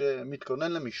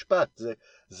שמתכונן למשפט.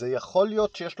 זה יכול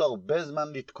להיות שיש לו הרבה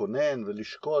זמן להתכונן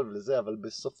ולשקול ולזה, אבל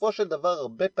בסופו של דבר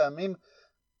הרבה פעמים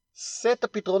סט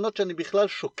הפתרונות שאני בכלל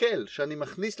שוקל, שאני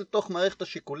מכניס לתוך מערכת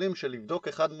השיקולים של לבדוק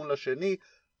אחד מול השני,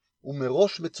 הוא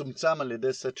מראש מצומצם על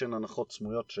ידי סט של הנחות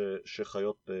סמויות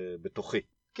שחיות בתוכי.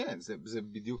 כן, זה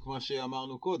בדיוק מה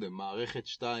שאמרנו קודם, מערכת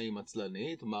 2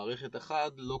 עצלנית, מערכת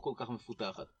 1 לא כל כך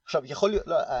מפותחת. עכשיו,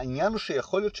 העניין הוא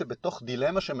שיכול להיות שבתוך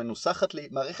דילמה שמנוסחת לי,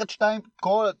 מערכת 2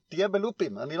 תהיה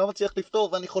בלופים, אני לא מצליח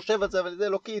לפתור ואני חושב על זה, אבל זה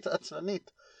לא כי היא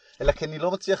עצלנית, אלא כי אני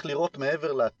לא מצליח לראות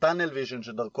מעבר לטאנל ויז'ן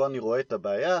שדרכו אני רואה את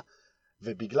הבעיה,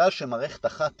 ובגלל שמערכת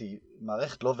 1 היא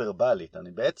מערכת לא ורבלית,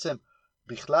 אני בעצם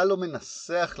בכלל לא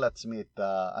מנסח לעצמי את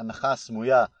ההנחה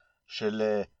הסמויה של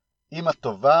אמא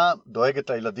טובה דואגת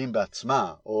לילדים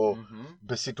בעצמה, או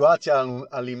בסיטואציה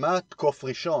אלימה תקוף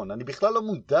ראשון. אני בכלל לא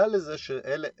מודע לזה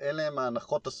שאלה הם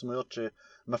ההנחות הסמויות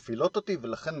שמפעילות אותי,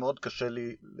 ולכן מאוד קשה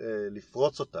לי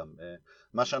לפרוץ אותם.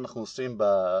 מה שאנחנו עושים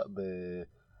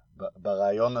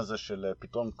ברעיון הזה של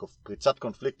פריצת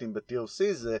קונפליקטים ב-TOC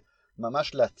זה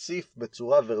ממש להציף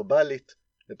בצורה ורבלית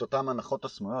את אותם הנחות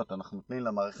הסמויות. אנחנו נותנים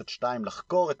למערכת 2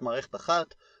 לחקור את מערכת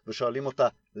 1 ושואלים אותה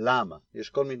למה. יש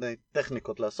כל מיני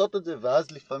טכניקות לעשות את זה,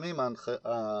 ואז לפעמים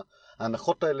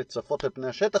ההנחות האלה צפות על פני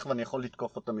השטח ואני יכול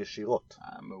לתקוף אותם ישירות.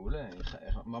 מעולה.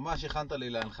 ממש הכנת לי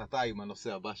להנחתה עם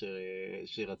הנושא הבא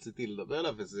שרציתי לדבר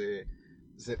עליו, וזה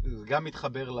גם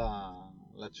מתחבר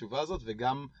לתשובה הזאת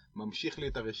וגם ממשיך לי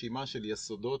את הרשימה של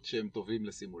יסודות שהם טובים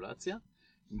לסימולציה.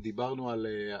 דיברנו על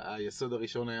היסוד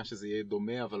הראשון היה שזה יהיה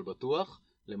דומה אבל בטוח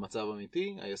למצב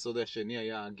אמיתי, היסוד השני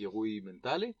היה גירוי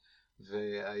מנטלי,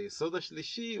 והיסוד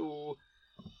השלישי הוא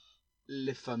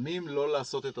לפעמים לא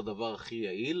לעשות את הדבר הכי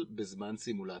יעיל בזמן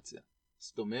סימולציה.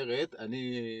 זאת אומרת,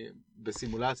 אני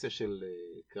בסימולציה של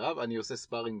קרב, אני עושה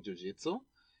ספארינג ג'ו-ג'יטסו,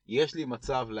 יש לי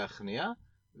מצב להכניע,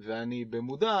 ואני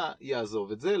במודע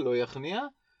יעזוב את זה, לא יכניע,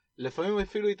 לפעמים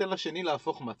אפילו ייתן לשני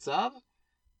להפוך מצב,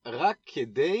 רק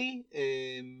כדי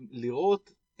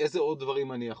לראות איזה עוד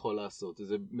דברים אני יכול לעשות.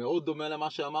 זה מאוד דומה למה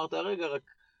שאמרת הרגע,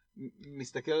 רק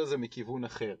מסתכל על זה מכיוון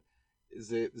אחר.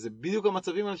 זה בדיוק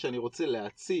המצבים האלה שאני רוצה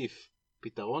להציף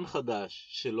פתרון חדש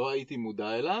שלא הייתי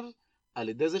מודע אליו, על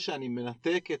ידי זה שאני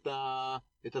מנתק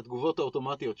את התגובות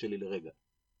האוטומטיות שלי לרגע.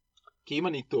 כי אם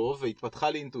אני טוב והתפתחה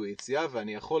לי אינטואיציה,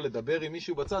 ואני יכול לדבר עם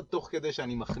מישהו בצד תוך כדי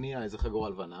שאני מכניע איזה חגורה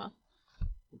לבנה,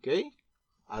 אוקיי?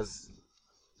 אז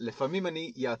לפעמים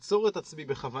אני יעצור את עצמי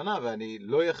בכוונה ואני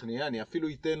לא יכניע, אני אפילו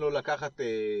ייתן לו לקחת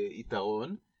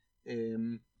יתרון,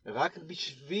 רק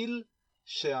בשביל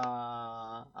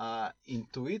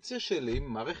שהאינטואיציה שלי,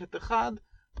 מערכת 1,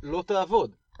 לא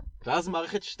תעבוד. ואז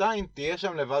מערכת 2 תהיה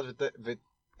שם לבד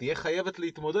ותהיה חייבת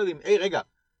להתמודד עם, רגע,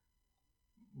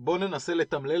 בוא ננסה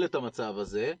לתמלל את המצב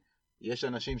הזה. יש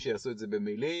אנשים שיעשו את זה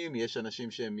במילים, יש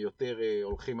אנשים שהם יותר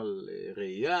הולכים על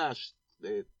ראייה,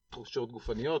 תחושות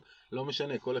גופניות, לא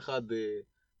משנה, כל אחד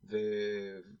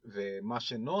ומה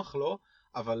שנוח לו,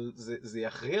 אבל זה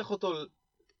יכריח אותו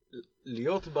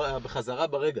להיות בחזרה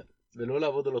ברגע, ולא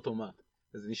לעבוד על אוטומט.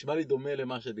 זה נשמע לי דומה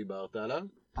למה שדיברת עליו.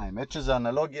 האמת שזו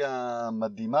אנלוגיה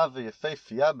מדהימה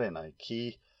ויפהפייה בעיניי,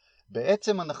 כי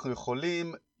בעצם אנחנו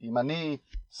יכולים, אם אני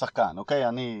שחקן, אוקיי,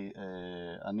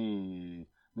 אני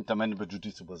מתאמן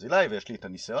בג'ו-ג'יטסו ברזילאי ויש לי את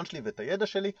הניסיון שלי ואת הידע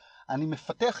שלי, אני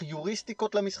מפתח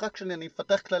יוריסטיקות למשחק שלי, אני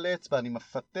מפתח כללי אצבע, אני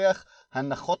מפתח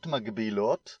הנחות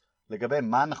מגבילות לגבי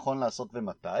מה נכון לעשות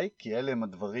ומתי, כי אלה הם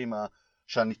הדברים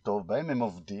שאני טוב בהם, הם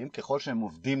עובדים, ככל שהם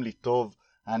עובדים לי טוב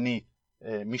אני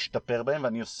משתפר בהם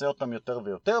ואני עושה אותם יותר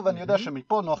ויותר, ואני יודע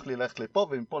שמפה נוח לי ללכת לפה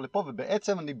ומפה לפה,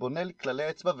 ובעצם אני בונה לי כללי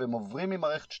אצבע והם עוברים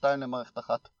ממערכת 2 למערכת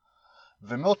 1.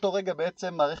 ומאותו רגע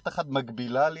בעצם מערכת 1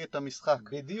 מגבילה לי את המשחק.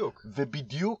 בדיוק.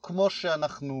 ובדיוק כמו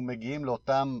שאנחנו מגיעים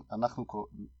לאותם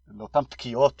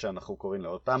תקיעות שאנחנו קוראים,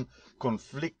 לאותם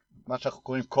מה שאנחנו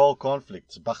קוראים core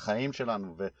conflicts בחיים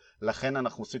שלנו, ולכן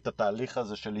אנחנו עושים את התהליך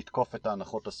הזה של לתקוף את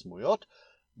ההנחות הסמויות.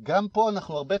 גם פה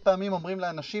אנחנו הרבה פעמים אומרים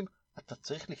לאנשים, אתה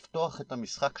צריך לפתוח את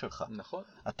המשחק שלך. נכון.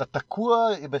 אתה תקוע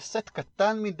בסט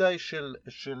קטן מדי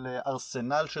של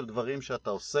ארסנל של דברים שאתה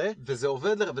עושה. וזה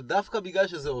עובד לך, ודווקא בגלל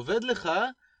שזה עובד לך,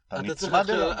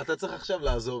 אתה צריך עכשיו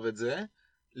לעזוב את זה,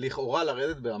 לכאורה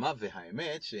לרדת ברמה,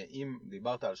 והאמת שאם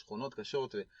דיברת על שכונות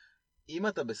קשות, אם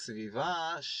אתה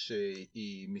בסביבה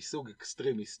שהיא מסוג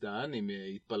אקסטרימיסטן, עם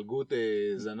התפלגות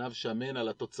זנב שמן על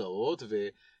התוצאות,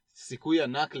 וסיכוי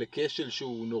ענק לכשל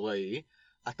שהוא נוראי,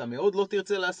 אתה מאוד לא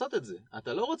תרצה לעשות את זה.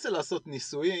 אתה לא רוצה לעשות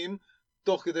ניסויים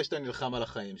תוך כדי שאתה נלחם על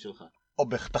החיים שלך. או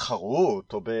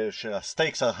בתחרות, או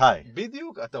שהסטייקס are high.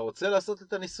 בדיוק, אתה רוצה לעשות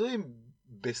את הניסויים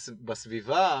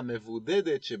בסביבה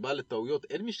המבודדת שבה לטעויות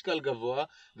אין משקל גבוה,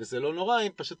 וזה לא נורא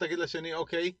אם פשוט תגיד לשני,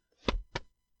 אוקיי,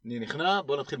 אני נכנע,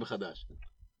 בוא נתחיל מחדש.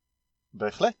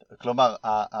 בהחלט. כלומר,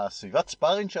 הסביבת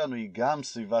ספארינג שלנו היא גם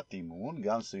סביבת אימון,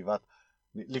 גם סביבת...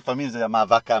 לפעמים זה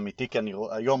המאבק האמיתי, כי אני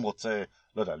היום רוצה,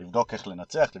 לא יודע, לבדוק איך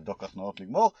לנצח, לבדוק איך נאות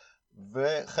לגמור,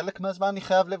 וחלק מהזמן אני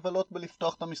חייב לבלות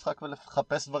בלפתוח את המשחק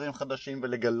ולחפש דברים חדשים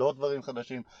ולגלות דברים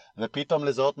חדשים, ופתאום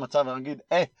לזהות מצב ולהגיד,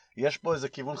 יש פה איזה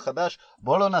כיוון חדש,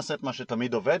 בוא לא נעשה את מה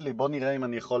שתמיד עובד לי, בוא נראה אם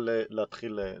אני יכול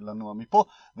להתחיל לנוע מפה,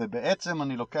 ובעצם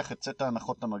אני לוקח את סט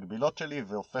ההנחות המקבילות שלי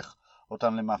והופך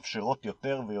אותן למאפשרות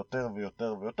יותר ויותר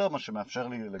ויותר ויותר, מה שמאפשר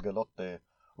לי לגלות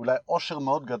אולי עושר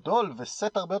מאוד גדול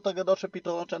וסט הרבה יותר גדול של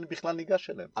פתרונות שאני בכלל ניגש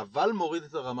אליהם. אבל מוריד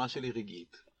את הרמה שלי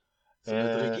רגעית. זאת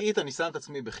אומרת, רגעית אני שם את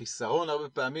עצמי בחיסרון הרבה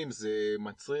פעמים, זה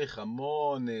מצריך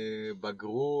המון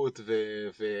בגרות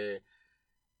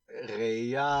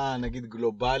וראייה נגיד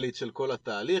גלובלית של כל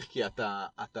התהליך, כי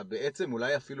אתה בעצם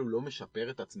אולי אפילו לא משפר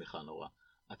את עצמך נורא.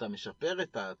 אתה משפר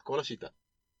את כל השיטה.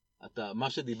 מה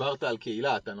שדיברת על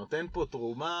קהילה, אתה נותן פה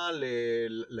תרומה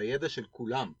לידע של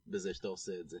כולם בזה שאתה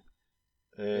עושה את זה.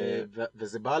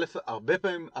 וזה בא הרבה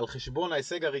פעמים על חשבון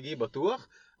ההישג הרגעי בטוח,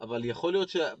 אבל יכול להיות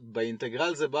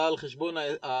שבאינטגרל זה בא על חשבון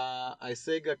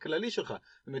ההישג הכללי שלך.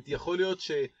 זאת אומרת, יכול להיות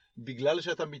שבגלל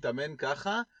שאתה מתאמן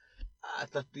ככה,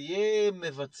 אתה תהיה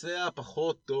מבצע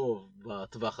פחות טוב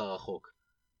בטווח הרחוק.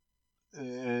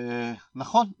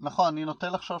 נכון, אני נוטה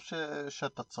לחשוב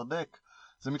שאתה צודק.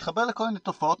 זה מתחבר לכל מיני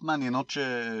תופעות מעניינות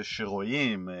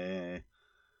שרואים.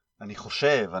 אני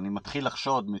חושב, אני מתחיל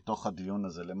לחשוד מתוך הדיון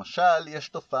הזה. למשל, יש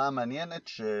תופעה מעניינת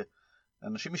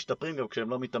שאנשים משתפרים גם כשהם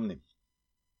לא מתאמנים.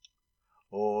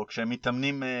 או כשהם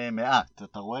מתאמנים מעט.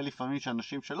 אתה רואה לפעמים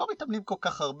שאנשים שלא מתאמנים כל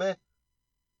כך הרבה,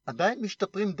 עדיין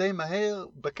משתפרים די מהר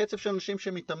בקצב של אנשים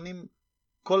שמתאמנים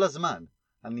כל הזמן.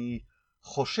 אני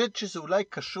חושד שזה אולי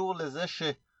קשור לזה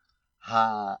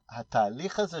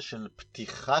שהתהליך הזה של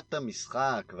פתיחת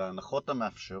המשחק וההנחות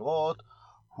המאפשרות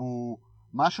הוא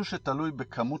משהו שתלוי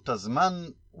בכמות הזמן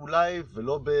אולי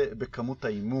ולא בכמות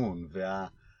האימון,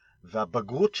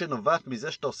 והבגרות שנובעת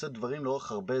מזה שאתה עושה דברים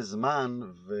לאורך הרבה זמן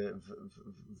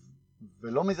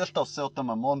ולא מזה שאתה עושה אותם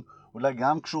המון, אולי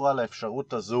גם קשורה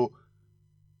לאפשרות הזו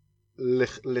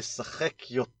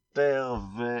לשחק יותר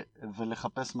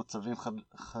ולחפש מצבים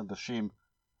חדשים.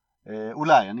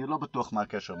 אולי, אני לא בטוח מה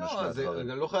הקשר בין שני הדברים.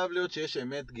 זה לא חייב להיות שיש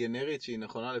אמת גנרית שהיא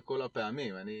נכונה לכל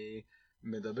הפעמים. אני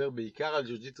מדבר בעיקר על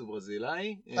ג'ו-ג'יצו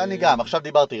ברזילאי. אני גם, עכשיו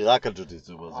דיברתי רק על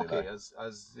ג'ו-ג'יצו ברזילאי. אוקיי,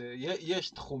 אז יש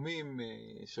תחומים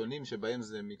שונים שבהם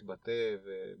זה מתבטא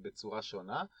בצורה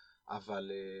שונה,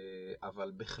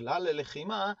 אבל בכלל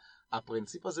ללחימה,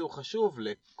 הפרינציפ הזה הוא חשוב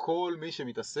לכל מי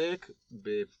שמתעסק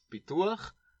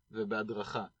בפיתוח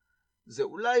ובהדרכה. זה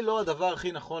אולי לא הדבר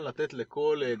הכי נכון לתת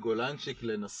לכל גולנצ'יק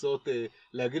לנסות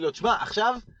להגיד לו, תשמע,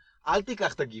 עכשיו אל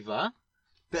תיקח את הגבעה,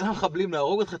 תן למחבלים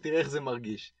להרוג אותך, תראה איך זה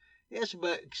מרגיש.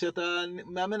 כשאתה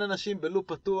מאמן אנשים בלופ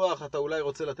פתוח, אתה אולי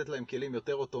רוצה לתת להם כלים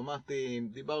יותר אוטומטיים,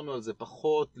 דיברנו על זה,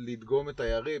 פחות לדגום את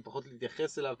היריב, פחות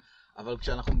להתייחס אליו, אבל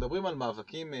כשאנחנו מדברים על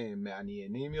מאבקים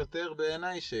מעניינים יותר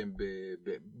בעיניי, שהם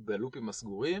בלופים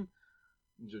הסגורים,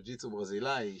 ג'ו-ג'יצו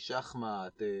ברזילאי,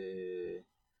 שחמט,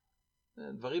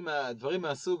 דברים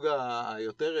מהסוג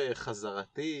היותר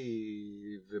חזרתי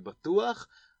ובטוח,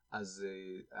 אז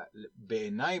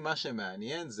בעיניי מה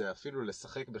שמעניין זה אפילו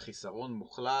לשחק בחיסרון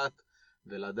מוחלט,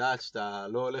 ולדעת שאתה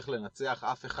לא הולך לנצח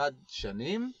אף אחד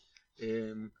שנים,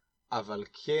 אבל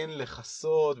כן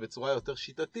לחסות בצורה יותר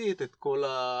שיטתית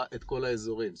את כל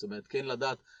האזורים. זאת אומרת, כן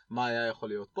לדעת מה היה יכול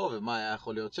להיות פה ומה היה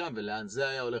יכול להיות שם, ולאן זה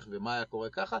היה הולך ומה היה קורה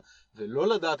ככה, ולא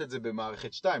לדעת את זה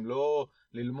במערכת 2, לא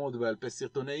ללמוד בעל פה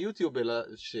סרטוני יוטיוב,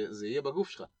 אלא שזה יהיה בגוף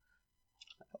שלך.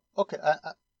 אוקיי,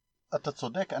 אתה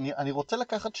צודק. אני רוצה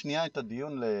לקחת שנייה את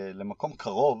הדיון למקום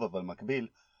קרוב, אבל מקביל,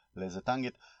 לאיזה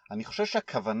טנגט. אני חושב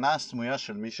שהכוונה הסמויה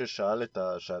של מי ששאל את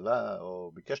השאלה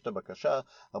או ביקש את הבקשה,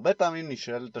 הרבה פעמים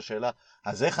נשאלת השאלה,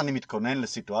 אז איך אני מתכונן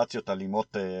לסיטואציות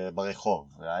אלימות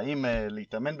ברחוב? האם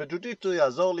להתאמן בג'ו-ג'יטסו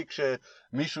יעזור לי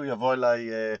כשמישהו יבוא אליי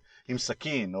עם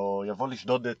סכין, או יבוא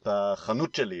לשדוד את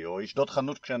החנות שלי, או ישדוד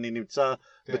חנות כשאני נמצא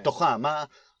בתוכה?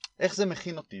 איך זה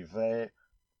מכין אותי?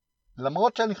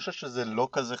 למרות שאני חושב שזה לא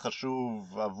כזה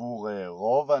חשוב עבור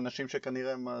רוב האנשים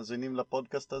שכנראה מאזינים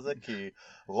לפודקאסט הזה, כי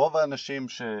רוב האנשים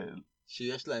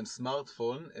שיש להם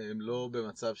סמארטפון, הם לא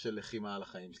במצב של לחימה על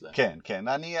החיים שלהם. כן, כן,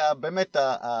 אני באמת,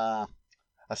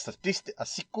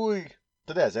 הסיכוי,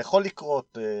 אתה יודע, זה יכול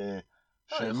לקרות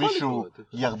שמישהו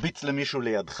ירביץ למישהו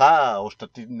לידך, או שאתה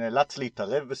נאלץ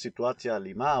להתערב בסיטואציה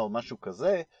אלימה או משהו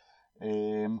כזה.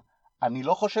 אני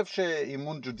לא חושב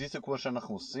שאימון ג'ו-ג'יטסו כמו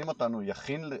שאנחנו עושים אותנו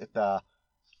יכין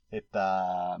את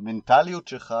המנטליות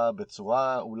שלך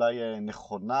בצורה אולי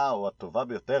נכונה או הטובה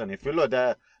ביותר. אני אפילו לא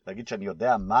יודע להגיד שאני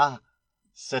יודע מה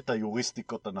סט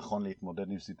היוריסטיקות הנכון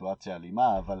להתמודד עם סיטואציה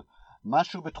אלימה, אבל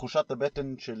משהו בתחושת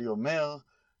הבטן שלי אומר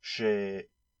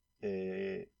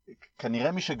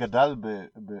שכנראה מי שגדל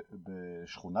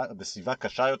בשכונה, בסביבה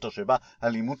קשה יותר שבה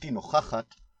אלימות היא נוכחת,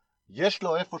 יש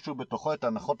לו איפשהו בתוכו את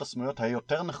ההנחות הסמויות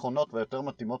היותר נכונות ויותר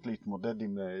מתאימות להתמודד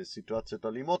עם סיטואציות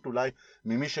אלימות, אולי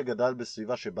ממי שגדל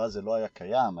בסביבה שבה זה לא היה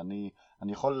קיים.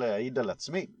 אני יכול להעיד על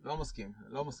עצמי. לא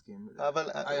מסכים. אבל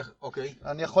אוקיי.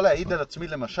 אני יכול להעיד על עצמי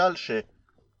למשל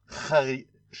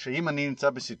שאם אני נמצא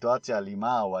בסיטואציה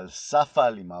אלימה או על סף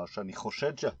האלימה, או שאני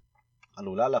חושד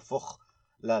שעלולה להפוך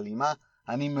לאלימה,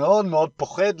 אני מאוד מאוד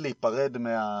פוחד להיפרד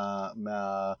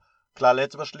כלל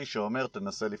אצבע שלי שאומר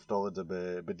תנסה לפתור את זה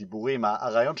בדיבורים.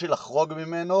 הרעיון של לחרוג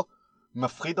ממנו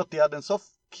מפחיד אותי עד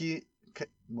אינסוף, כי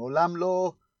מעולם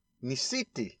לא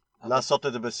ניסיתי לעשות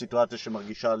את זה בסיטואציה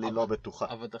שמרגישה לי לא בטוחה.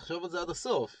 אבל תחשוב על זה עד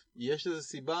הסוף, יש איזו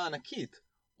סיבה ענקית,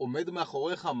 עומד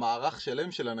מאחוריך מערך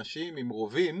שלם של אנשים עם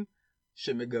רובים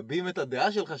שמגבים את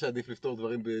הדעה שלך שעדיף לפתור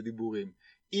דברים בדיבורים.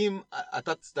 אם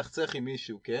אתה תצטחצח עם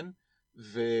מישהו, כן,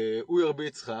 והוא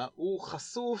ירביץ לך, הוא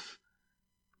חשוף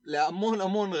להמון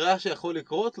המון רע שיכול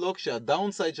לקרות לו,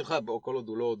 כשהדאונסייד שלך, או כל עוד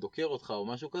הוא לא דוקר אותך או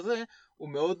משהו כזה, הוא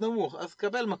מאוד נמוך. אז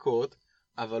קבל מכות,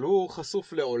 אבל הוא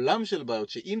חשוף לעולם של בעיות,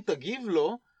 שאם תגיב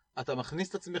לו, אתה מכניס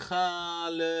את עצמך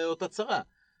לאותה צרה.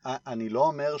 אני לא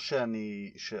אומר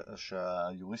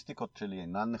שהיוריסטיקות שלי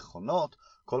אינן נכונות,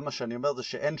 כל מה שאני אומר זה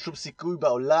שאין שום סיכוי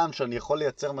בעולם שאני יכול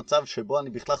לייצר מצב שבו אני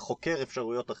בכלל חוקר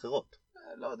אפשרויות אחרות.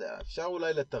 לא יודע, אפשר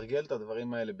אולי לתרגל את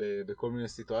הדברים האלה בכל מיני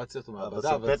סיטואציות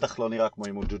ומעבדה. אבל זה בטח לא נראה כמו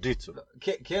אימון ג'ו-ג'יטסו.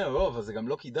 כן, לא, אבל זה גם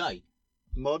לא כדאי.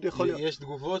 מאוד יכול להיות. יש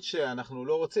תגובות שאנחנו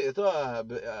לא רוצים.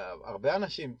 הרבה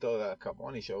אנשים,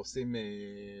 כמוני, שעושים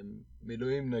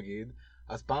מילואים נגיד,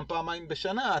 אז פעמיים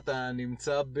בשנה אתה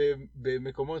נמצא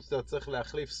במקומות שאתה צריך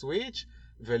להחליף סוויץ'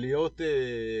 ולהיות,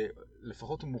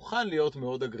 לפחות מוכן להיות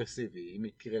מאוד אגרסיבי, אם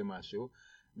יקרה משהו.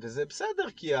 וזה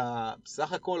בסדר, כי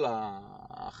בסך הכל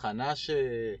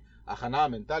ההכנה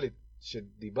המנטלית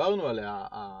שדיברנו עליה,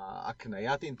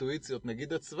 הקניית אינטואיציות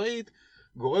נגיד הצבאית,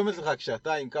 גורמת לך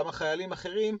כשאתה עם כמה חיילים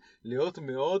אחרים להיות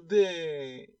מאוד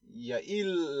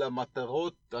יעיל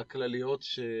למטרות הכלליות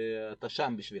שאתה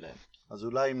שם בשבילהם. אז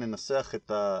אולי אם ננסח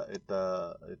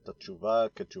את התשובה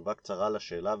כתשובה קצרה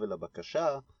לשאלה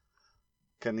ולבקשה,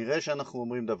 כנראה שאנחנו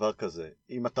אומרים דבר כזה: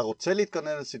 אם אתה רוצה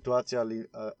להתכונן לסיטואציה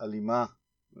אלימה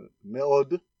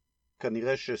מאוד,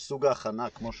 כנראה שסוג ההכנה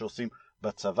כמו שעושים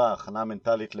בצבא, הכנה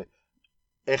מנטלית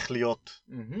לאיך להיות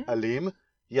אלים,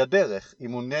 היא הדרך.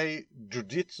 אימוני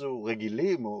ג'ו-ג'יטסו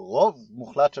רגילים, או רוב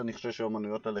מוחלט שאני חושב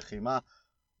שאומנויות הלחימה,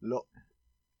 לא,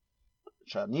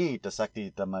 שאני התעסקתי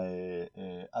איתם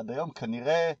עד היום,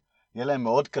 כנראה יהיה להם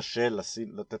מאוד קשה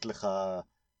לתת לך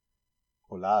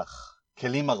או לך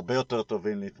כלים הרבה יותר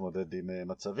טובים להתמודד עם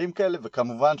מצבים כאלה,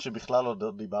 וכמובן שבכלל עוד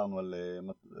דיברנו על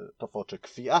תופעות של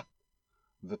כפייה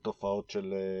ותופעות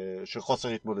של חוסר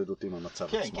התמודדות עם המצב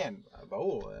כן, עצמו. כן,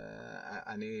 ברור.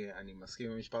 אני מסכים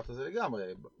עם המשפט הזה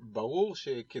לגמרי. ברור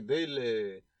שכדי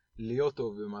להיות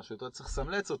טוב במשהו, אתה צריך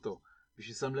לסמלץ אותו.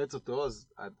 בשביל לסמלץ אותו, אז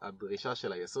הדרישה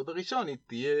של היסוד הראשון היא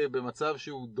תהיה במצב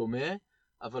שהוא דומה,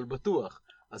 אבל בטוח.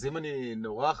 אז אם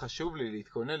נורא חשוב לי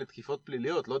להתכונן לתקיפות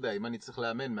פליליות, לא יודע, אם אני צריך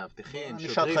לאמן מאבטחים,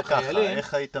 שוטרים, חיילים.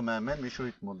 איך היית מאמן מישהו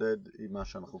יתמודד עם מה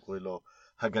שאנחנו קוראים לו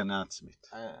הגנה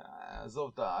עצמית?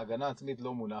 עזוב, ההגנה עצמית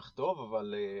לא מונח טוב,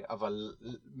 אבל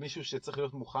מישהו שצריך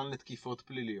להיות מוכן לתקיפות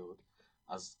פליליות.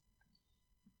 אז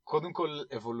קודם כל,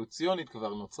 אבולוציונית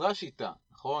כבר נוצרה שיטה,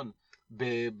 נכון?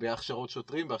 בהכשרות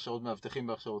שוטרים, בהכשרות מאבטחים,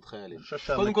 בהכשרות חיילים.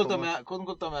 קודם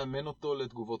כל אתה מאמן אותו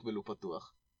לתגובות בלופ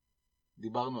פתוח.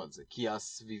 דיברנו על זה, כי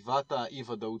הסביבת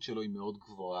האי-ודאות שלו היא מאוד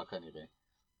גבוהה כנראה.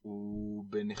 הוא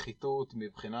בנחיתות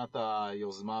מבחינת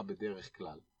היוזמה בדרך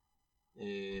כלל.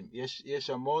 יש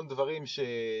המון דברים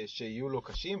שיהיו לו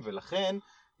קשים, ולכן,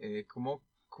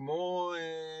 כמו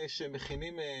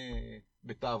שמכינים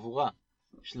בתעבורה,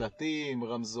 שלטים,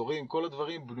 רמזורים, כל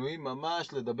הדברים בנויים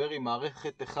ממש לדבר עם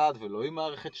מערכת 1 ולא עם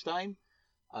מערכת 2,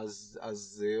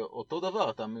 אז אותו דבר,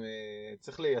 אתה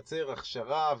צריך לייצר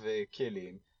הכשרה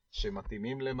וכלים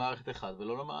שמתאימים למערכת 1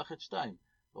 ולא למערכת 2.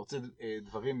 אתה רוצה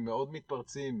דברים מאוד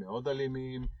מתפרצים, מאוד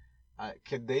אלימים,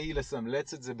 כדי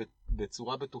לסמלץ את זה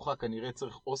בצורה בטוחה, כנראה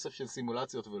צריך אוסף של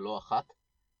סימולציות ולא אחת.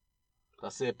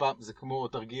 תעשה פעם, זה כמו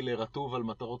תרגיל רטוב על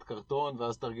מטרות קרטון,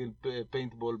 ואז תרגיל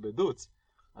פיינטבול בדוץ.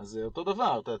 אז זה אותו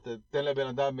דבר, תן לבן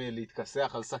אדם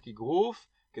להתכסח על שק אגרוף,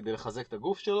 כדי לחזק את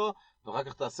הגוף שלו, ואחר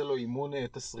כך תעשה לו אימון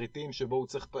תסריטים שבו הוא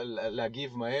צריך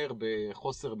להגיב מהר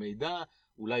בחוסר מידע,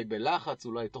 אולי בלחץ,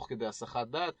 אולי תוך כדי הסחת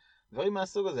דעת, דברים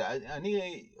מהסוג הזה.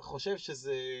 אני חושב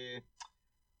שזה...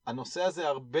 הנושא הזה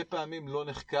הרבה פעמים לא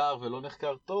נחקר ולא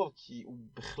נחקר טוב, כי הוא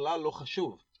בכלל לא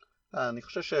חשוב. אני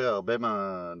חושב שהרבה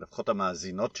לפחות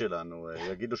המאזינות שלנו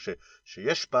יגידו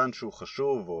שיש פן שהוא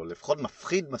חשוב, או לפחות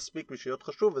מפחיד מספיק בשביל להיות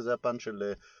חשוב, וזה הפן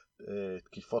של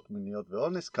תקיפות מיניות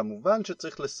ואונס. כמובן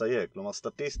שצריך לסייג, כלומר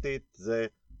סטטיסטית זה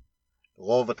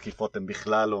רוב התקיפות הן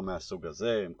בכלל לא מהסוג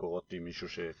הזה, הן קורות עם מישהו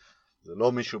זה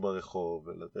לא מישהו ברחוב.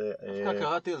 דווקא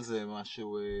קראתי על זה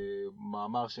משהו,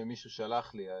 מאמר שמישהו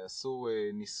שלח לי, עשו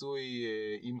ניסוי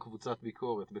עם קבוצת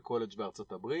ביקורת בקולג'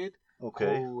 בארצות הברית,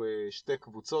 לקחו שתי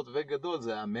קבוצות וגדול,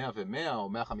 זה היה 100 ו-100 או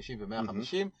 150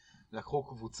 ו-150, לקחו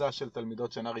קבוצה של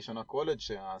תלמידות שנה ראשונה קולג'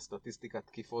 שהסטטיסטיקת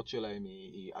תקיפות שלהם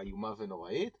היא איומה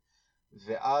ונוראית,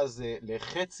 ואז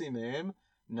לחצי מהם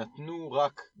נתנו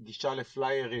רק גישה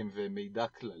לפליירים ומידע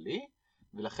כללי,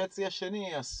 ולחצי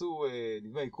השני עשו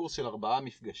נדמה לי קורס של 4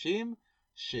 מפגשים,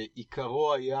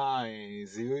 שעיקרו היה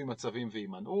זיהוי מצבים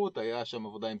והימנעות, היה שם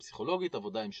עבודה עם פסיכולוגית,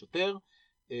 עבודה עם שוטר,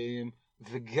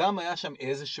 וגם היה שם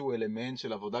איזשהו אלמנט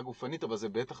של עבודה גופנית, אבל זה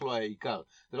בטח לא היה עיקר.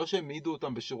 זה לא שהם העידו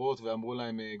אותם בשורות ואמרו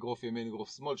להם גרוף ימין, גרוף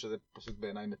שמאל, שזה פשוט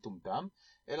בעיניי מטומטם,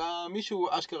 אלא מישהו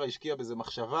אשכרה השקיע בזה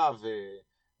מחשבה,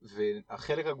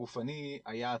 והחלק הגופני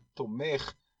היה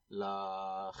תומך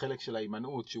לחלק של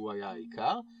ההימנעות שהוא היה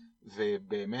העיקר,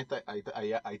 ובאמת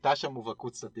הייתה שם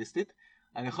מובהקות סטטיסטית.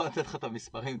 אני יכול לתת לך את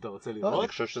המספרים, אתה רוצה לראות? אני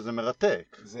חושב שזה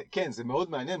מרתק. כן, זה מאוד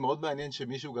מעניין, מאוד מעניין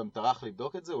שמישהו גם טרח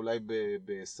לבדוק את זה, אולי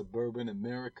בסוברבן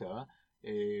אמריקה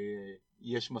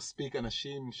יש מספיק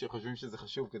אנשים שחושבים שזה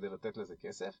חשוב כדי לתת לזה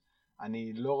כסף.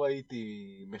 אני לא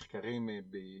ראיתי מחקרים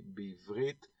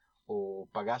בעברית, או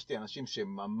פגשתי אנשים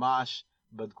שממש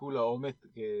בדקו לעומק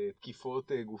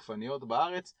תקיפות גופניות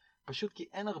בארץ, פשוט כי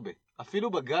אין הרבה.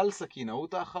 אפילו בגל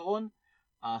סכינאות האחרון,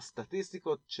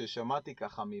 הסטטיסטיקות ששמעתי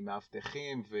ככה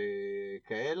ממאבטחים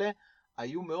וכאלה,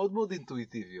 היו מאוד מאוד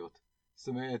אינטואיטיביות. זאת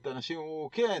אומרת, אנשים אמרו,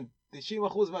 כן, 90%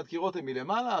 מהדקירות הן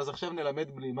מלמעלה, אז עכשיו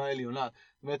נלמד בלימה עליונה.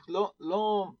 זאת אומרת,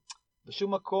 לא,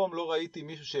 בשום מקום לא ראיתי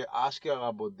מישהו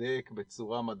שאשכרה בודק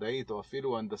בצורה מדעית, או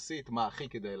אפילו הנדסית, מה הכי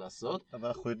כדאי לעשות. אבל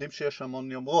אנחנו יודעים שיש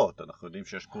המון יומרות, אנחנו יודעים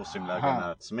שיש קורסים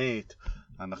להגנה עצמית,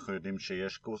 אנחנו יודעים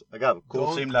שיש אגב,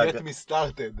 קורסים Don't get me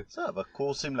started. זה, אבל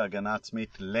קורסים להגנה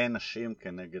עצמית לנשים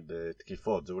כנגד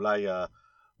תקיפות, זה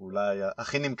אולי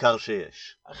הכי נמכר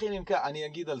שיש. הכי נמכר, אני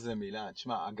אגיד על זה מילה.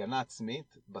 תשמע, הגנה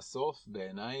עצמית בסוף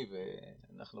בעיניי,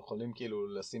 ואנחנו יכולים כאילו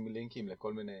לשים לינקים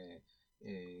לכל מיני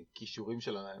קישורים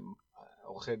של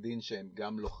עורכי דין שהם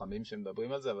גם לוחמים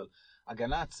שמדברים על זה, אבל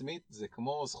הגנה עצמית זה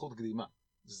כמו זכות קדימה.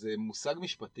 זה מושג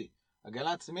משפטי.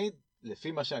 הגנה עצמית,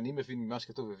 לפי מה שאני מבין ממה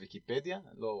שכתוב בוויקיפדיה,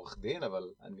 לא עורך דין,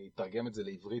 אבל אני אתרגם את זה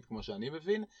לעברית כמו שאני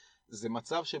מבין, זה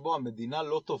מצב שבו המדינה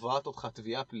לא תובעת אותך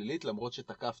תביעה פלילית למרות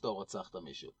שתקפת או רצחת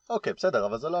מישהו. אוקיי, בסדר,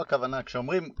 אבל זו לא הכוונה.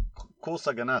 כשאומרים קורס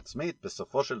הגנה עצמית,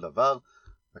 בסופו של דבר,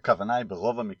 הכוונה היא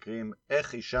ברוב המקרים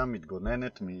איך אישה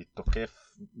מתגוננת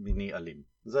מתוקף מיני אלים.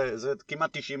 זה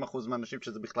כמעט 90% מהאנשים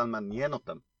שזה בכלל מעניין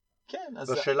אותם. כן, אז...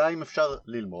 השאלה אם אפשר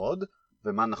ללמוד,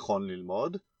 ומה נכון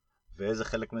ללמוד, ואיזה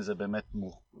חלק מזה באמת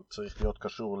צריך להיות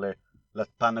קשור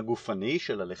לפן הגופני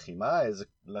של הלחימה, איזה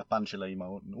לפן של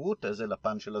ההימנעות, איזה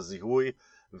לפן של הזיהוי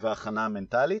וההכנה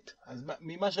המנטלית. אז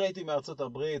ממה שראיתי מארצות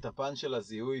הברית, הפן של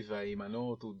הזיהוי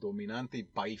וההימנעות הוא דומיננטי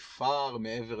by far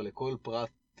מעבר לכל פרט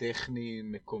טכני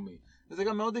מקומי. וזה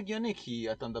גם מאוד הגיוני,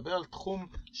 כי אתה מדבר על תחום,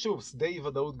 שוב, שדה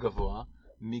ודאות גבוה,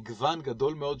 מגוון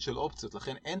גדול מאוד של אופציות,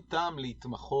 לכן אין טעם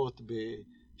להתמחות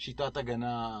בשיטת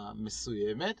הגנה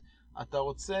מסוימת. אתה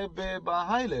רוצה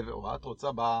ב-high level, או את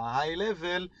רוצה ב-high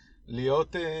level,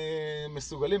 להיות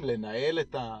מסוגלים לנהל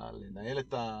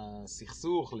את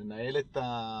הסכסוך, לנהל את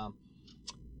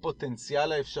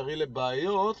הפוטנציאל האפשרי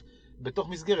לבעיות, בתוך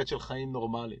מסגרת של חיים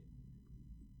נורמליים.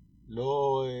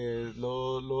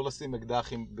 לא לשים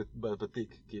אקדחים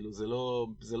בתיק, כאילו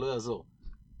זה לא יעזור.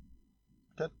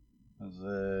 כן, אז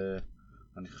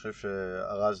אני חושב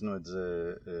שארזנו את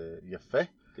זה יפה.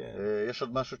 כן. יש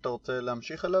עוד משהו שאתה רוצה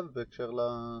להמשיך עליו בהקשר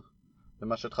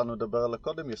למה שהתחלנו לדבר עליו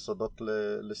קודם, יסודות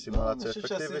לסימולציה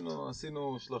אפקטיבית? אני חושב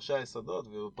שעשינו 3 יסודות,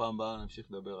 ובפעם הבאה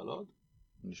נמשיך לדבר על עוד.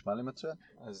 נשמע לי מצוין.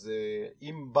 אז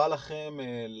אם בא לכם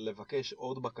לבקש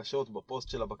עוד בקשות בפוסט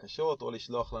של הבקשות, או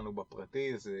לשלוח לנו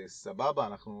בפרטי, זה סבבה,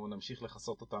 אנחנו נמשיך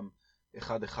לחסות אותם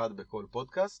אחד אחד בכל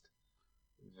פודקאסט.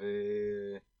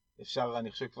 ואפשר,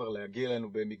 אני חושב, כבר להגיע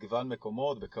אלינו במגוון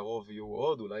מקומות, בקרוב יהיו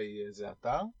עוד, אולי זה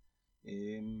אתר.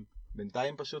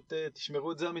 בינתיים פשוט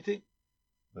תשמרו את זה אמיתי.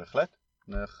 בהחלט.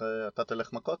 אתה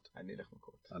תלך מכות? אני אלך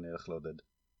מכות. אני אלך לעודד.